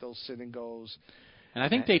business with those sit and goes. And I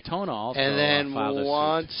think Daytona also. And then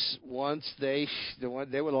once they were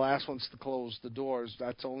the last ones to close the doors.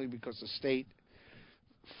 That's only because the state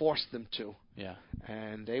forced them to. Yeah.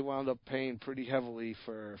 And they wound up paying pretty heavily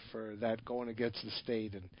for that, going against the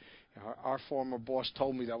state. And our former boss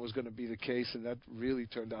told me that was going to be the case, and that really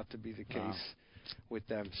turned out to be the case with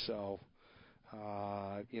them. So,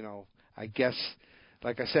 I guess,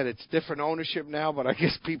 like I said, it's different ownership now, but I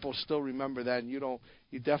guess people still remember that, and you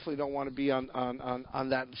definitely don't want to be on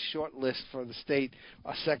that short list for the state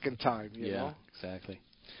a second time. You know? Exactly.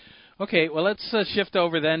 Okay, well, let's shift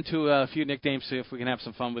over then to a few nicknames, see if we can have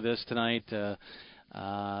some fun with this tonight.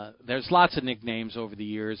 There's lots of nicknames over the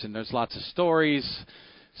years, and there's lots of stories.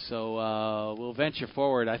 So we'll venture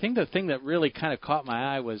forward. I think the thing that really kind of caught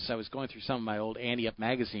my eye was I was going through some of my old Ante Up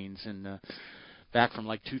magazines, and back from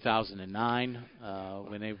like 2009,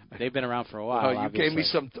 when they've been around for a while. You gave me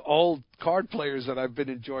some old card players that I've been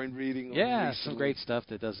enjoying reading. Yeah, recently. some great stuff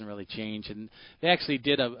that doesn't really change. And they actually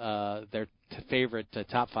did their favorite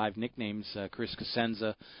top 5 nicknames. Chris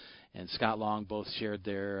Cosenza and Scott Long both shared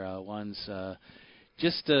their ones. We'll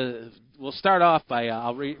start off by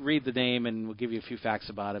I'll read the name and we'll give you a few facts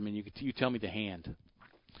about him, and you tell me the hand,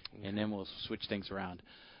 and then we'll switch things around.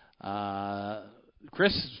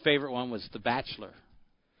 Chris's favorite one was The Bachelor.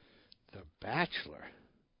 The Bachelor.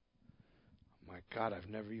 My God, I've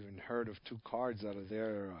never even heard of 2 cards out of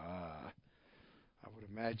there. I would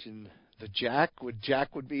imagine the Jack.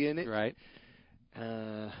 Jack would be in it, right?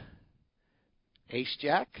 Ace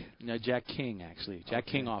Jack. No, Jack King actually. Jack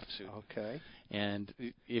King offsuit. Okay. And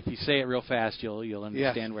if you say it real fast, you'll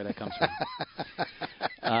understand where that comes from.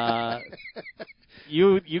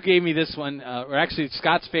 You gave me this one, or actually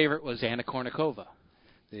Scott's favorite was Anna Kournikova.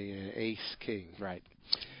 The Ace King. Right.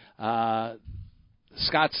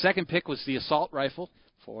 Scott's second pick was the assault rifle.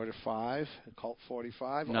 4 to 5, Colt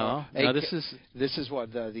 45. No, this is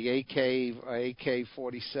what the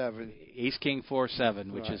AK-47. Ace King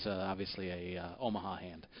 4-7, which is obviously a Omaha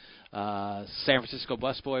hand. San Francisco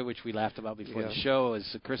Busboy, which we laughed about before the show,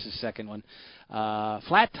 is Chris's second one.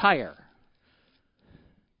 Flat tire.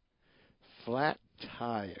 Flat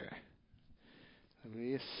tire. Give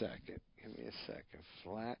me a second.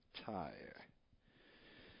 Flat tire.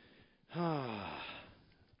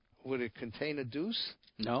 Would it contain a deuce?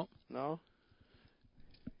 No. No?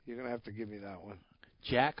 You're going to have to give me that one.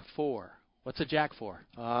 Jack 4. What's a Jack 4?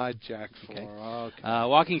 Jack 4. Okay.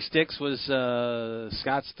 Walking Sticks was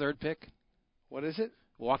Scott's third pick. What is it?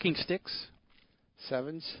 Walking Sticks.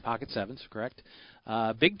 7s. Pocket 7s, correct.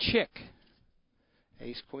 Big Chick.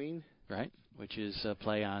 Ace Queen. Right, which is a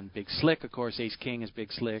play on Big Slick. Of course, Ace King is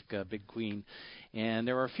Big Slick, Big Queen. And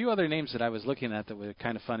there were a few other names that I was looking at that were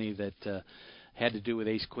kind of funny that had to do with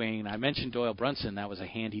Ace Queen. I mentioned Doyle Brunson. That was a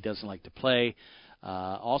hand he doesn't like to play.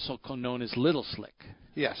 Also known as Little Slick.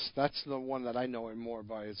 Yes, that's the one that I know him more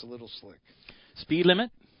by. It's Little Slick. Speed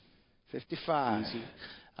limit? 55. Easy.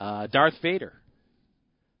 Darth Vader.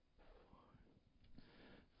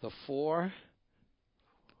 The 4.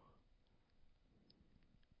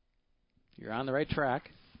 You're on the right track.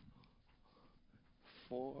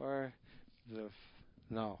 4.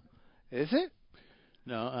 No. Is it?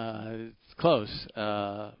 No, it's close.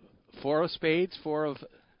 4 of spades, 4 of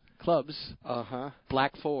clubs.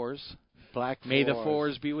 Black 4s. May the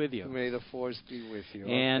 4s be with you. May the 4s be with you.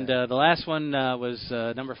 And the last one was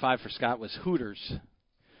number 5 for Scott was Hooters.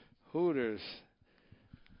 Hooters.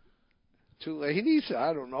 2 ladies?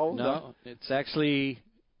 I don't know. No, it's actually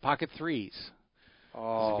pocket 3s.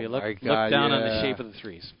 Oh, if you look God, down on the shape of the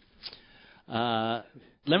 3s.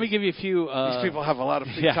 Let me give you a few. These people have a lot of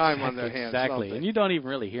free time on their hands. Exactly, and you don't even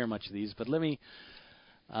really hear much of these. But let me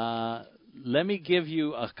give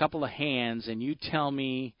you a couple of hands, and you tell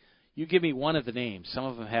me. You give me one of the names. Some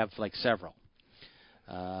of them have like several.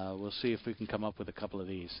 We'll see if we can come up with a couple of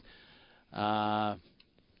these.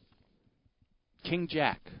 King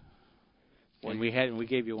Jack. Well, and we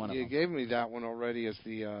gave you one of them. You gave me that one already as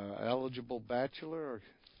the eligible bachelor? Or?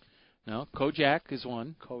 No, Kojak is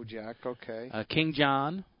one. Kojak, okay. King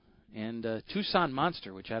John and Tucson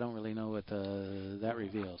Monster, which I don't really know what that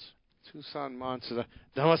reveals. Tucson Monster.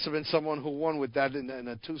 There must have been someone who won with that in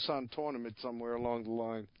a Tucson tournament somewhere along the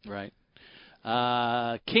line. Right.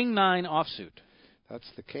 King 9 offsuit. That's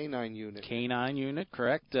the K9 unit. K9 unit,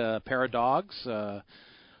 correct. Pair of dogs.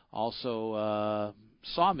 Also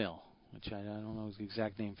Sawmill, which I don't know the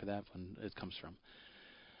exact name for that one it comes from.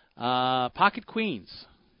 Pocket Queens.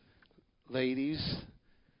 Ladies.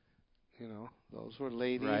 You know, those were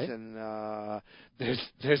ladies. Right. And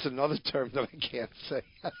there's another term that I can't say.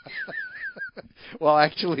 Well,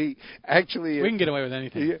 actually, we can get away with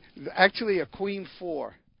anything. Actually, a Queen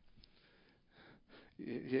 4.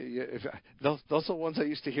 Those are ones I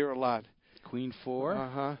used to hear a lot. Queen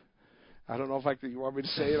 4. I don't know if you want me to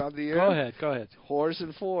say it on the air. Go ahead. Whores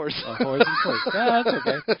and 4s. Whores and 4s. Yeah, that's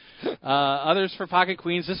okay. Others for Pocket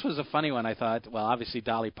Queens. This was a funny one, I thought. Well, obviously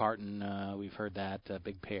Dolly Parton. We've heard that.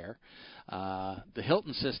 Big pair. The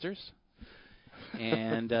Hilton Sisters.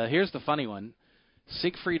 And here's the funny one.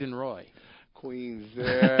 Siegfried and Roy. Queens.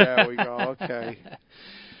 There we go. Okay.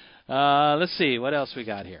 Let's see. What else we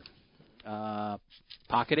got here?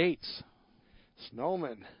 Pocket 8s.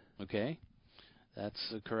 Snowman. Okay.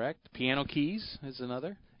 That's correct. Piano keys is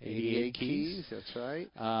another. 88 keys. That's right.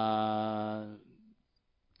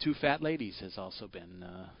 Two Fat Ladies has also been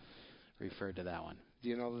referred to that one. Do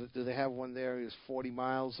you know? Do they have one there? Is 40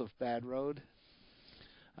 miles of bad road?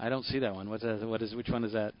 I don't see that one. What's that? Which one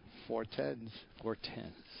is that? 410s.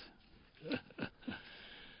 410s.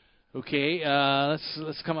 Okay,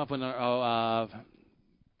 let's come up with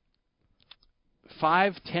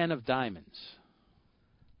 510 of diamonds.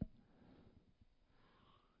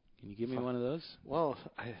 Can you give me one of those? Well,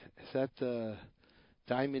 is that the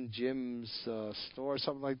Diamond Jim's store or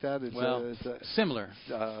something like that? Similar.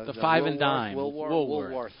 The 5 and dime.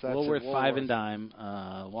 Woolworth. That's Woolworth, Woolworth. 5 and dime.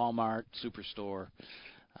 Walmart, Superstore.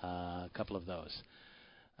 A couple of those.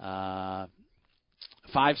 5-7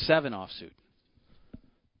 offsuit.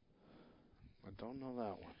 I don't know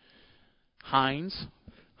that one. Heinz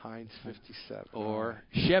 57. Or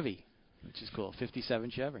Chevy, which is cool.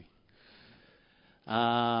 57 Chevy.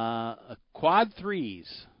 Quad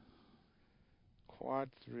threes. Quad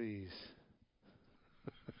threes.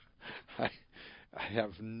 I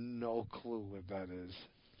have no clue what that is.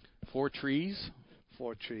 4 trees.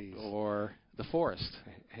 4 trees. Or the forest.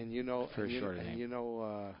 And you know, for a shorter name. You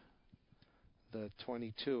know the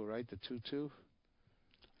 22, right? The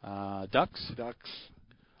 2-2. Ducks. Ducks.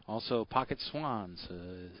 Also, pocket swans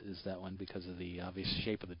is that one because of the obvious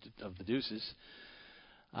shape of the deuces.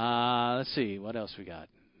 Let's see what else we got.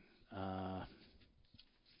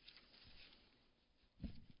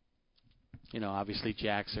 Obviously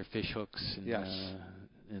jacks are fish hooks and, yes.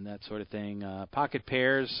 And that sort of thing. Pocket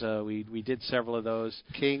pairs. We did several of those.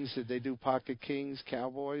 Kings. Did they do pocket kings?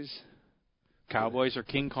 Cowboys. Cowboys or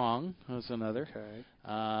King Kong was another. Okay.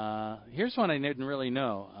 Here's one I didn't really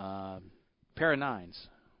know. Pair of nines.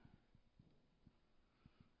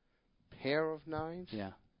 Pair of nines?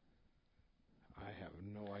 Yeah. I have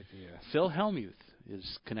no idea. Phil Hellmuth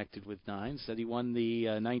is connected with nines. That he won the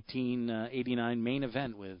 1989 main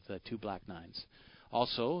event with 2 black nines.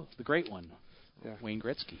 Also, the great one, Wayne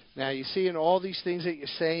Gretzky. Now, you see, in all these things that you're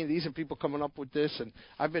saying, these are people coming up with this, and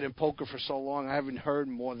I've been in poker for so long, I haven't heard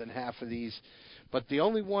more than half of these. But the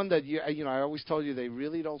only one that, I always told you they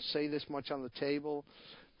really don't say this much on the table,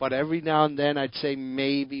 but every now and then, I'd say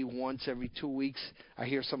maybe once every 2 weeks, I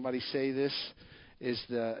hear somebody say this, is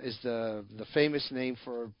the famous name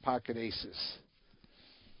for pocket aces.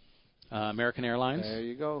 American Airlines. There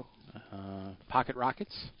you go. Pocket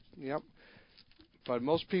Rockets. Yep. But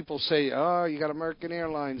most people say, oh, you got American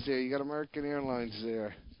Airlines there. You got American Airlines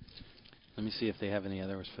there. Let me see if they have any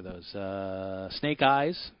others for those. Snake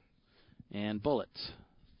Eyes and Bullets.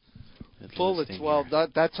 Bullets. Well,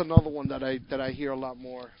 that's another one that I hear a lot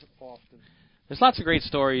more often. There's lots of great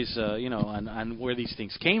stories, on where these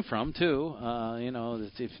things came from too.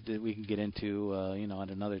 That we can get into, at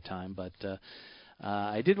another time. But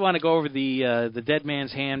I did want to go over the Dead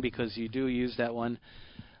Man's Hand because you do use that one.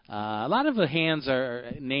 A lot of the hands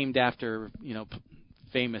are named after,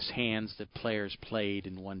 famous hands that players played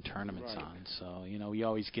and won tournaments on. So, you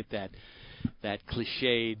always get that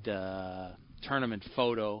cliched tournament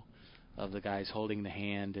photo of the guys holding the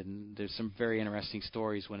hand, and there's some very interesting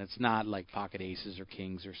stories when it's not like pocket aces or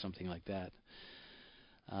kings or something like that.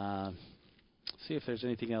 See if there's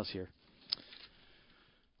anything else here.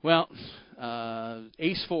 Well,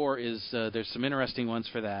 Ace 4 is, there's some interesting ones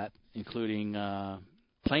for that, including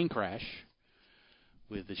Plane Crash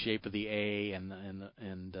with the shape of the A and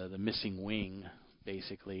the missing wing,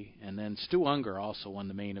 basically. And then Stu Unger also won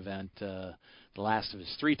the main event, the last of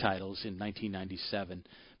his 3 titles in 1997.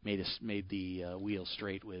 Made the wheel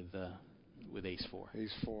straight with Ace 4.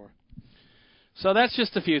 Ace 4. So that's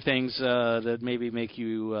just a few things that maybe make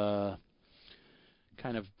you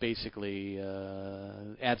kind of basically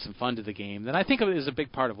add some fun to the game. That I think is a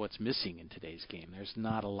big part of what's missing in today's game. There's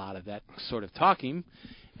not a lot of that sort of talking,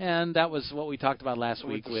 and that was what we talked about last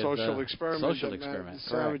week with social experiment. Social experiment.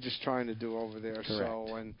 Sam was just trying to do over there. Correct. So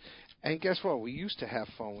and guess what? We used to have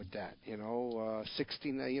fun with that.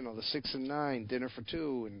 16. The 6 and 9 dinner for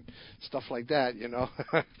 2 and stuff like that.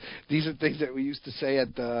 These are things that we used to say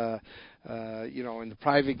at the. In the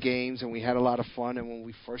private games, and we had a lot of fun. And when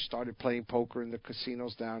we first started playing poker in the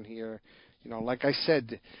casinos down here, like I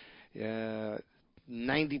said,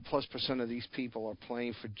 90+% of these people are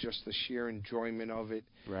playing for just the sheer enjoyment of it,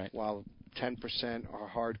 right? While 10% are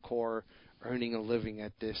hardcore, earning a living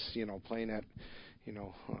at this, playing at,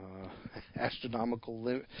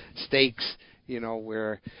 astronomical stakes,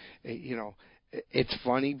 where, it's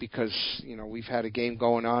funny because, we've had a game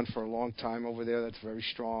going on for a long time over there that's very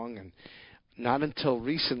strong, and not until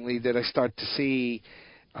recently did I start to see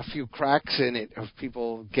a few cracks in it of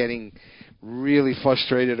people getting really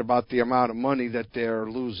frustrated about the amount of money that they're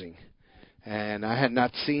losing. And I had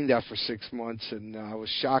not seen that for 6 months, and I was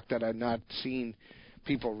shocked that I had not seen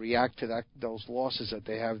people react to those losses that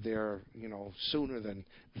they have there, sooner than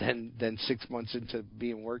 6 months into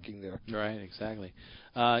working there. Right, exactly.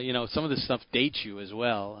 Some of this stuff dates you as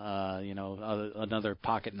well. Another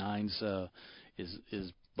pocket nines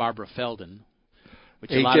is Barbara Feldon, which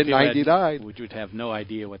a lot of people would have no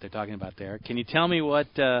idea what they're talking about there. Can you tell me what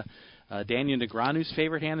Daniel Negreanu's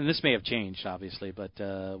favorite hand, and this may have changed, obviously, but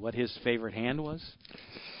what his favorite hand was?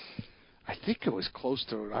 I think it was close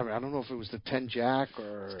to, I don't know if it was the 10-Jack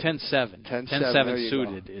or... 10-7. 10-7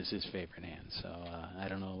 suited is his favorite hand, so I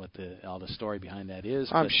don't know what all the story behind that is.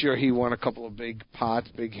 I'm sure he won a couple of big pots,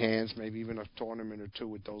 big hands, maybe even a tournament or two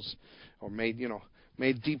with those, or made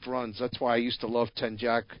deep runs. That's why I used to love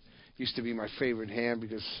 10-Jack. Used to be my favorite hand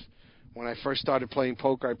because when I first started playing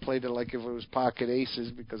poker, I played it like if it was pocket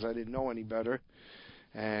aces because I didn't know any better,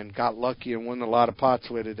 and got lucky and won a lot of pots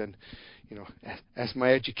with it. And as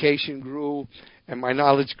my education grew and my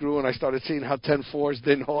knowledge grew, and I started seeing how 10-4s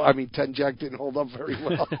 10-Jack didn't hold up very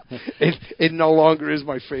well, it no longer is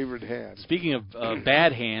my favorite hand. Speaking of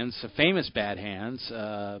bad hands, famous bad hands,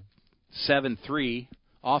 7-3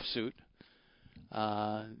 offsuit.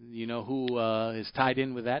 You know who is tied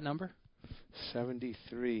in with that number?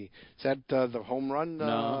 73. Is that the home run?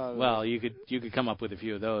 No. Well, you could come up with a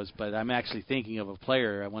few of those, but I'm actually thinking of a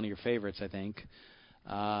player, one of your favorites, I think.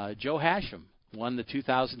 Joe Hashem won the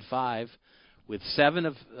 2005 with 7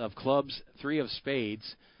 of clubs, 3 of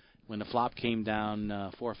spades, when the flop came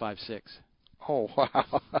down 4, 5, 6. Oh,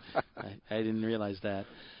 wow. I didn't realize that.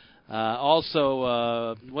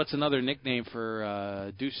 Also, what's another nickname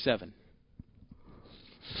for Deuce 7?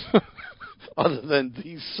 Other than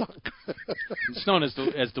these suck. It's known as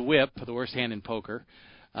the whip, the worst hand in poker.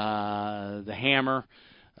 The hammer.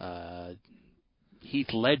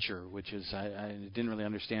 Heath Ledger, which is I didn't really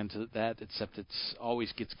understand that, except it's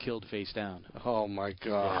always gets killed face down. Oh my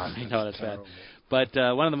God! Yeah, I know that's bad. But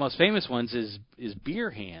one of the most famous ones is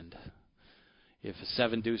beer hand. If a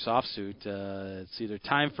 7 deuce offsuit, it's either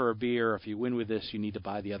time for a beer, or if you win with this, you need to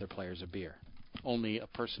buy the other players a beer. Only a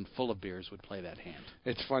person full of beers would play that hand.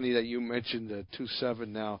 It's funny that you mentioned the 2-7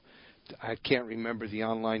 now. I can't remember the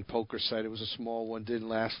online poker site. It was a small one, didn't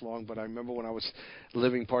last long, but I remember when I was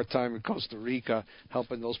living part-time in Costa Rica,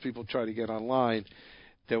 helping those people try to get online,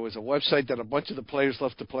 there was a website that a bunch of the players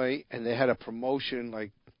left to play, and they had a promotion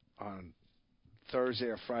like on Thursday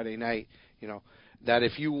or Friday night, that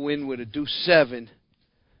if you win with a deuce 7,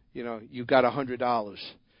 you got $100.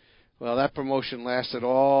 Well, that promotion lasted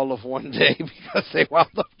all of one day because they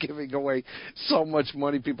wound up giving away so much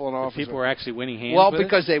money. People in office. People were actually winning hands. Well,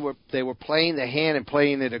 because they were playing the hand and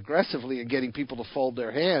playing it aggressively and getting people to fold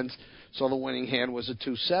their hands. So the winning hand was a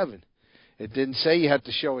 2-7. It didn't say you had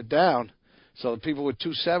to show it down. So the people with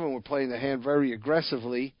 2-7 were playing the hand very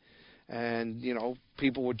aggressively, and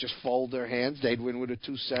people would just fold their hands. They'd win with a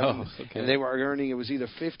 2-7, and they were earning, it was either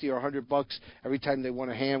 $50 or $100 every time they won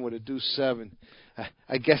a hand with a deuce 7.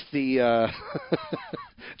 I guess the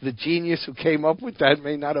the genius who came up with that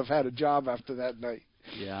may not have had a job after that night.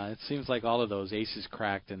 Yeah, it seems like all of those aces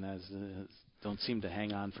cracked and don't seem to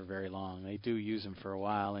hang on for very long. They do use them for a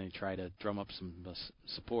while and they try to drum up some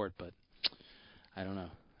support, but I don't know.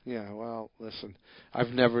 Yeah, well, listen, I've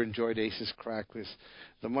never enjoyed aces crack.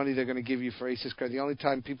 The money they're going to give you for aces crack, the only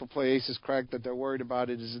time people play aces crack that they're worried about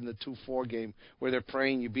it is in the 2-4 game where they're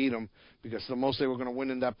praying you beat them, because the most they were going to win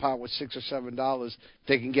in that pot was $6 or $7. If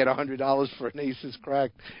they can get $100 for an aces crack,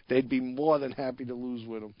 they'd be more than happy to lose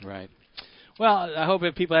with them. Right. Well, I hope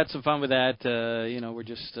that people had some fun with that. We're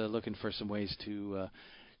just looking for some ways to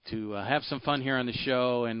have some fun here on the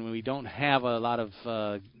show, and we don't have a lot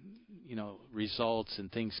of results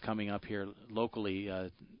and things coming up here locally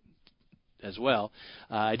as well.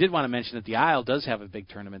 I did want to mention that the Isle does have a big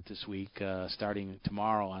tournament this week, starting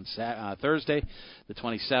tomorrow on Thursday, the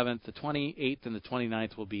 27th. The 28th and the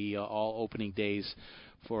 29th will be all opening days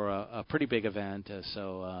for a pretty big event. It's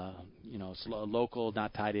local,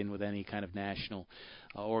 not tied in with any kind of national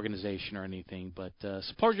organization or anything, but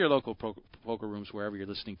support your local poker rooms wherever you're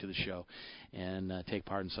listening to the show, and take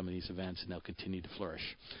part in some of these events, and they'll continue to flourish.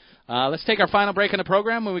 Let's take our final break on the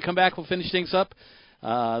program. When we come back, we'll finish things up.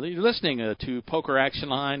 You're listening to Poker Action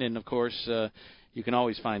Line, and, of course, you can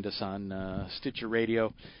always find us on Stitcher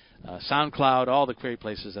Radio. SoundCloud, all the great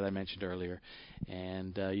places that I mentioned earlier.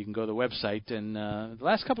 And you can go to the website. And the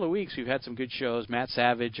last couple of weeks, we've had some good shows. Matt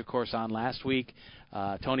Savage, of course, on last week.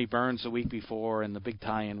 Tony Burns the week before, and the big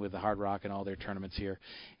tie-in with the Hard Rock and all their tournaments here.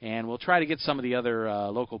 And we'll try to get some of the other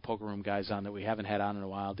local poker room guys on that we haven't had on in a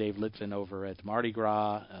while. Dave Litvin over at Mardi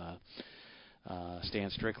Gras, Stan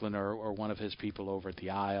Strickland or one of his people over at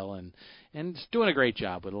the Isle, and doing a great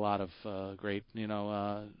job with a lot of great,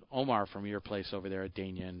 Omar from your place over there at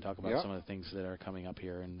Dania, and talk about some of the things that are coming up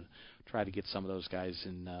here, and try to get some of those guys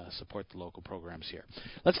and support the local programs here.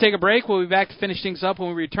 Let's take a break. We'll be back to finish things up when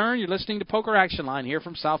we return. You're listening to Poker Action Line here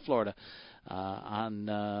from South Florida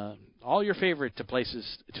on all your favorite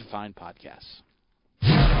places to find podcasts.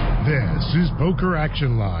 This is Poker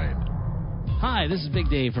Action Line. Hi, this is Big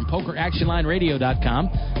Dave from PokerActionLineRadio.com.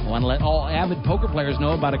 I want to let all avid poker players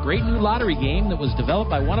know about a great new lottery game that was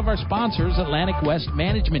developed by one of our sponsors, Atlantic West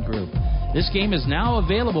Management Group. This game is now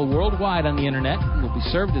available worldwide on the Internet and will be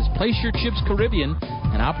served as Place Your Chips Caribbean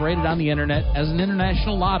and operated on the Internet as an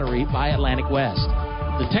international lottery by Atlantic West.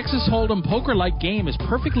 The Texas Hold'em poker-like game is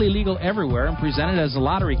perfectly legal everywhere and presented as a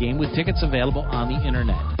lottery game with tickets available on the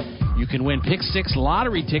Internet. You can win Pick 6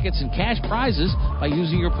 lottery tickets and cash prizes by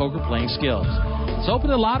using your poker playing skills. It's open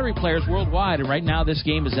to lottery players worldwide, and right now this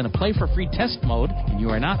game is in a play-for-free test mode, and you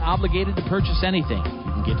are not obligated to purchase anything.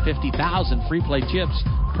 You can get 50,000 free play chips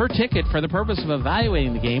per ticket for the purpose of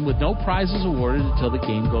evaluating the game with no prizes awarded until the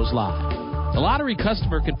game goes live. The lottery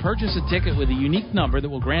customer can purchase a ticket with a unique number that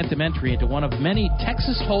will grant them entry into one of many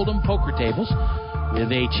Texas Hold'em poker tables with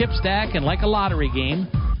a chip stack, and like a lottery game,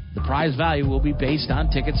 the prize value will be based on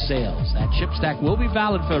ticket sales. That chip stack will be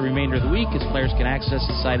valid for the remainder of the week, as players can access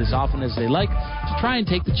the site as often as they like to try and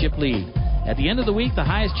take the chip lead. At the end of the week, the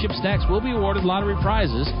highest chip stacks will be awarded lottery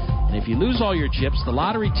prizes, and if you lose all your chips, the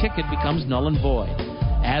lottery ticket becomes null and void.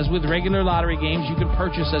 As with regular lottery games, you can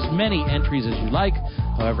purchase as many entries as you like.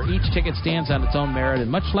 However, each ticket stands on its own merit,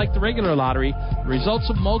 and much like the regular lottery, the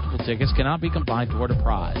results of multiple tickets cannot be combined toward a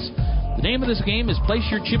prize. The name of this game is Place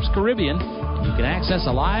Your Chips Caribbean, and you can access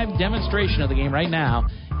a live demonstration of the game right now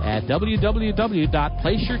at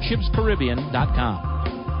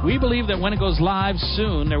www.placeyourchipscaribbean.com. We believe that when it goes live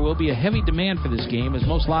soon, there will be a heavy demand for this game, as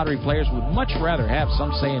most lottery players would much rather have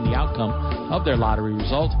some say in the outcome of their lottery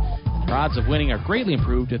result. Their odds of winning are greatly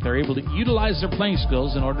improved if they're able to utilize their playing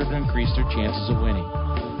skills in order to increase their chances of winning.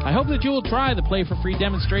 I hope that you will try the Play for Free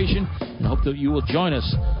demonstration, and hope that you will join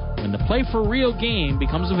us when the Play for Real game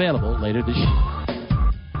becomes available later this year.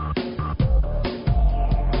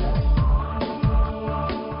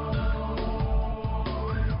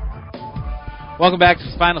 Welcome back to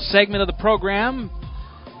the final segment of the program.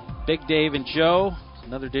 Big Dave and Joe,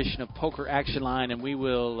 another edition of Poker Action Line, and we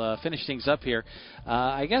will finish things up here.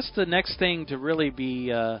 I guess the next thing to really be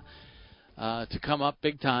to come up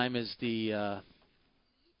big time is the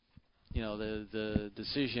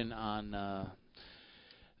decision on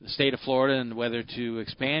the state of Florida and whether to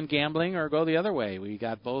expand gambling or go the other way. We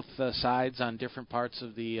got both sides on different parts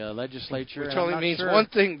of the legislature. Which only means one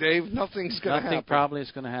thing, Dave. Nothing's going to happen. Nothing probably is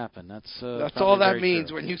going to happen. That's all that means.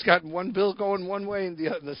 True. When you've got one bill going one way and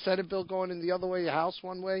the Senate bill going in the other way, the House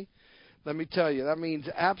one way, let me tell you, that means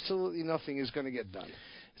absolutely nothing is going to get done.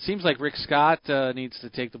 It seems like Rick Scott needs to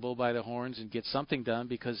take the bull by the horns and get something done,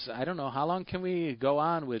 because I don't know, how long can we go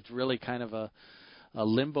on with really kind of a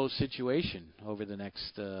limbo situation over the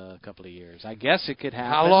next couple of years? I guess it could happen.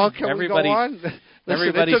 How long can we go on? Listen,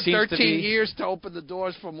 everybody it took seems 13 years to open the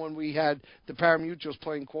doors from when we had the pari-mutuels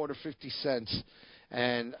playing quarter 50 cents.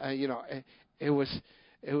 And, it was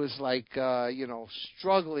like,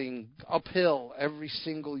 struggling uphill every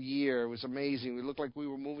single year. It was amazing. We looked like we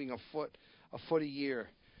were moving a foot a year.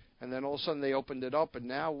 And then all of a sudden they opened it up, and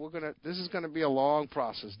now this is going to be a long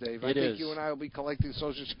process, Dave. I think you and I will be collecting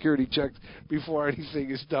Social Security checks before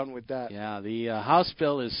anything is done with that. Yeah, the House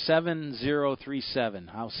bill is 7037,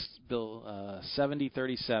 House Bill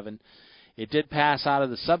 7037. It did pass out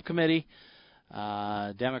of the subcommittee.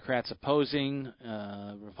 Democrats opposing,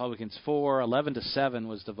 Republicans for, 11-7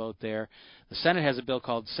 was the vote there. The Senate has a bill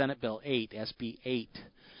called Senate Bill 8, SB 8.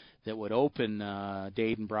 That would open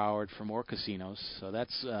Dade and Broward for more casinos. So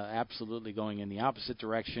that's absolutely going in the opposite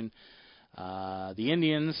direction. The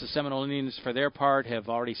Indians, the Seminole Indians, for their part, have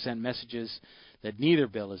already sent messages that neither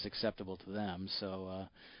bill is acceptable to them. So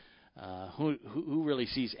who really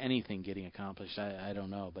sees anything getting accomplished? I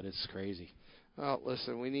don't know, but it's crazy. Well,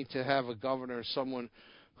 listen, we need to have a governor, someone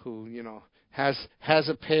who, has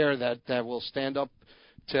a pair that will stand up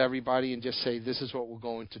to everybody and just say, this is what we're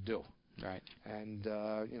going to do. Right. And,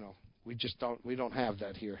 we don't have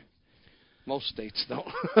that here. Most states don't.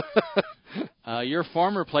 Your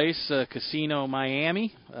former place, Casino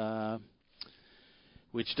Miami,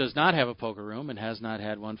 which does not have a poker room and has not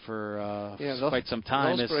had one for quite some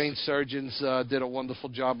time. Those brain surgeons did a wonderful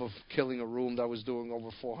job of killing a room that was doing over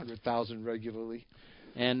 $400,000 regularly.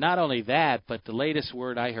 And not only that, but the latest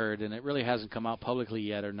word I heard, and it really hasn't come out publicly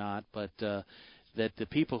yet or not, but that the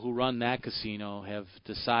people who run that casino have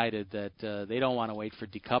decided that they don't want to wait for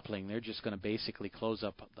decoupling. They're just going to basically close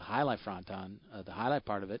up the highlight front on the highlight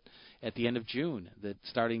part of it at the end of June. That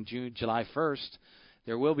starting July 1st,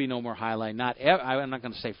 there will be no more highlight. I'm not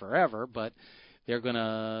going to say forever, but they're going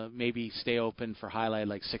to maybe stay open for highlight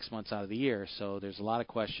like 6 months out of the year. So there's a lot of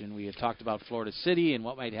question. We had talked about Florida City and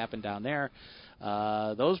what might happen down there.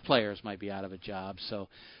 Those players might be out of a job. So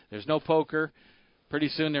there's no poker. Pretty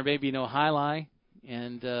soon there may be no highlight.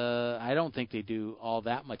 And I don't think they do all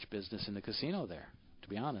that much business in the casino there, to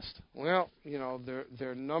be honest. Well,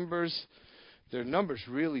 their numbers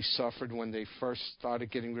really suffered when they first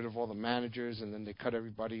started getting rid of all the managers, and then they cut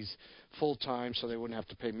everybody's full time, so they wouldn't have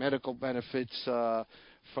to pay medical benefits for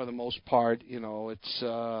the most part. They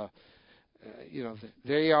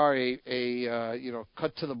are a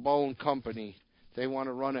cut to the bone company. They want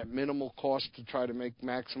to run at minimal cost to try to make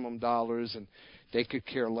maximum dollars, and they could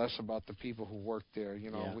care less about the people who work there.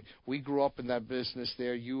 We grew up in that business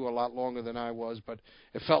there. You a lot longer than I was, but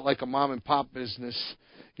it felt like a mom and pop business,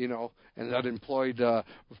 and that employed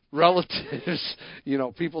relatives,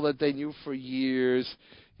 people that they knew for years.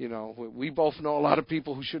 We both know a lot of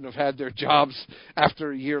people who shouldn't have had their jobs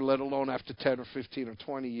after a year, let alone after 10 or 15 or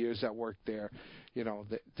 20 years that worked there.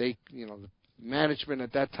 The management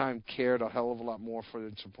at that time cared a hell of a lot more for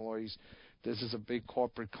its employees. This is a big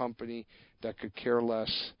corporate company that could care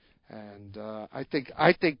less, and I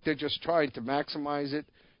think they're just trying to maximize it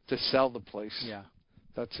to sell the place. Yeah,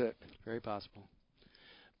 that's it. Very possible.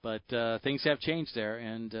 But things have changed there,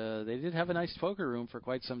 and they did have a nice poker room for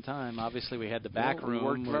quite some time. Obviously, we had the back room. We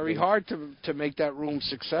worked very hard to make that room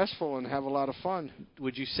successful and have a lot of fun.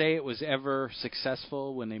 Would you say it was ever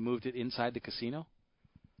successful when they moved it inside the casino?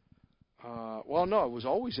 Well, no, it was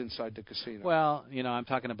always inside the casino. Well, I'm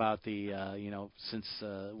talking about the, since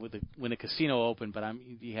when the casino opened, but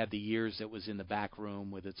you had the years it was in the back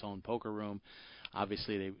room with its own poker room.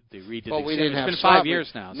 Obviously, they redid the casino. It's been 5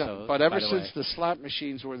 years now. No, so, but ever since the slot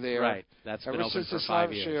machines were there, right? That's been open for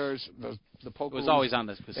 5 years. The poker it was always on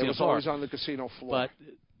the casino floor. It was always on the casino floor. But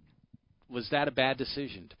was that a bad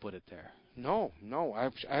decision to put it there? No,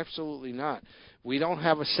 absolutely not. We don't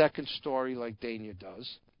have a second story like Dania does.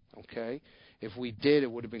 Okay, if we did,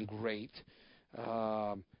 it would have been great.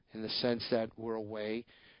 In the sense that we're away.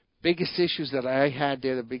 Biggest issues that I had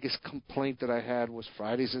there, the biggest complaint that I had was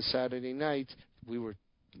Fridays and Saturday nights.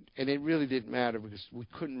 And it really didn't matter because we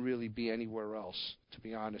couldn't really be anywhere else, to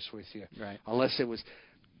be honest with you. Right. Unless it was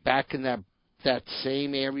back in that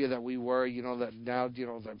same area that we were. That now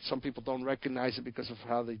that some people don't recognize it because of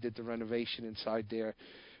how they did the renovation inside there,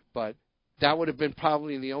 but. That would have been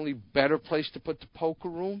probably the only better place to put the poker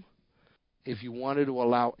room if you wanted to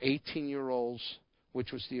allow 18-year-olds,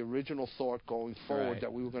 which was the original thought going forward,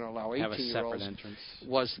 that we were going to allow 18-year-olds. Have a separate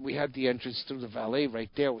entrance. We had the entrance through the valet right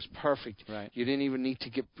there. It was perfect. Right. You didn't even need to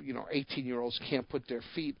get, 18-year-olds can't put their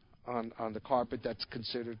feet on the carpet that's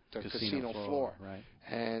considered the casino floor. Right.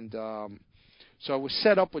 And so it was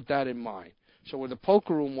set up with that in mind. So where the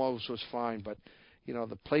poker room was fine, but,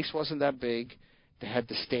 the place wasn't that big. They had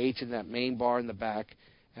the stage and that main bar in the back.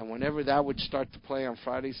 And whenever that would start to play on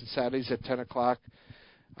Fridays and Saturdays at 10 o'clock,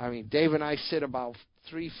 Dave and I sit about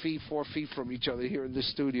 4 feet from each other here in this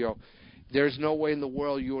studio. There's no way in the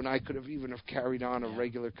world you and I could have carried on a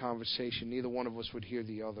regular conversation. Neither one of us would hear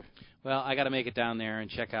the other. Well, I got to make it down there and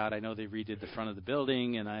check out. I know they redid the front of the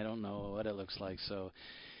building, and I don't know what it looks like. So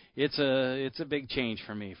it's a big change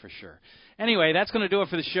for me for sure. Anyway, that's going to do it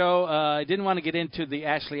for the show. I didn't want to get into the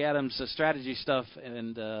Ashley Adams strategy stuff,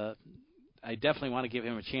 and I definitely want to give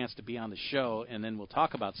him a chance to be on the show, and then we'll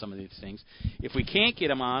talk about some of these things. If we can't get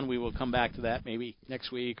him on, we will come back to that maybe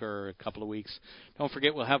next week or a couple of weeks. Don't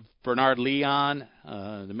forget, we'll have Bernard Lee on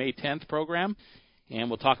the May 10th program, and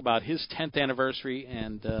we'll talk about his 10th anniversary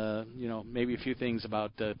and maybe a few things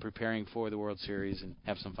about preparing for the World Series and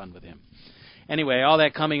have some fun with him. Anyway, all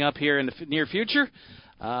that coming up here in the near future.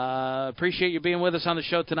 Appreciate you being with us on the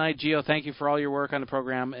show tonight. Gio, thank you for all your work on the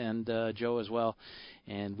program, and Joe as well.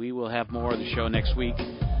 And we will have more of the show next week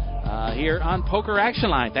here on Poker Action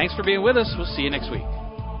Line. Thanks for being with us. We'll see you next week.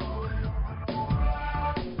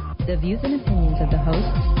 The views and opinions of the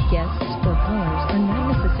hosts, guests, or callers are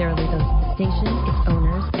not necessarily those of the station, its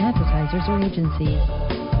owners, advertisers, or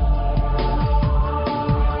agencies.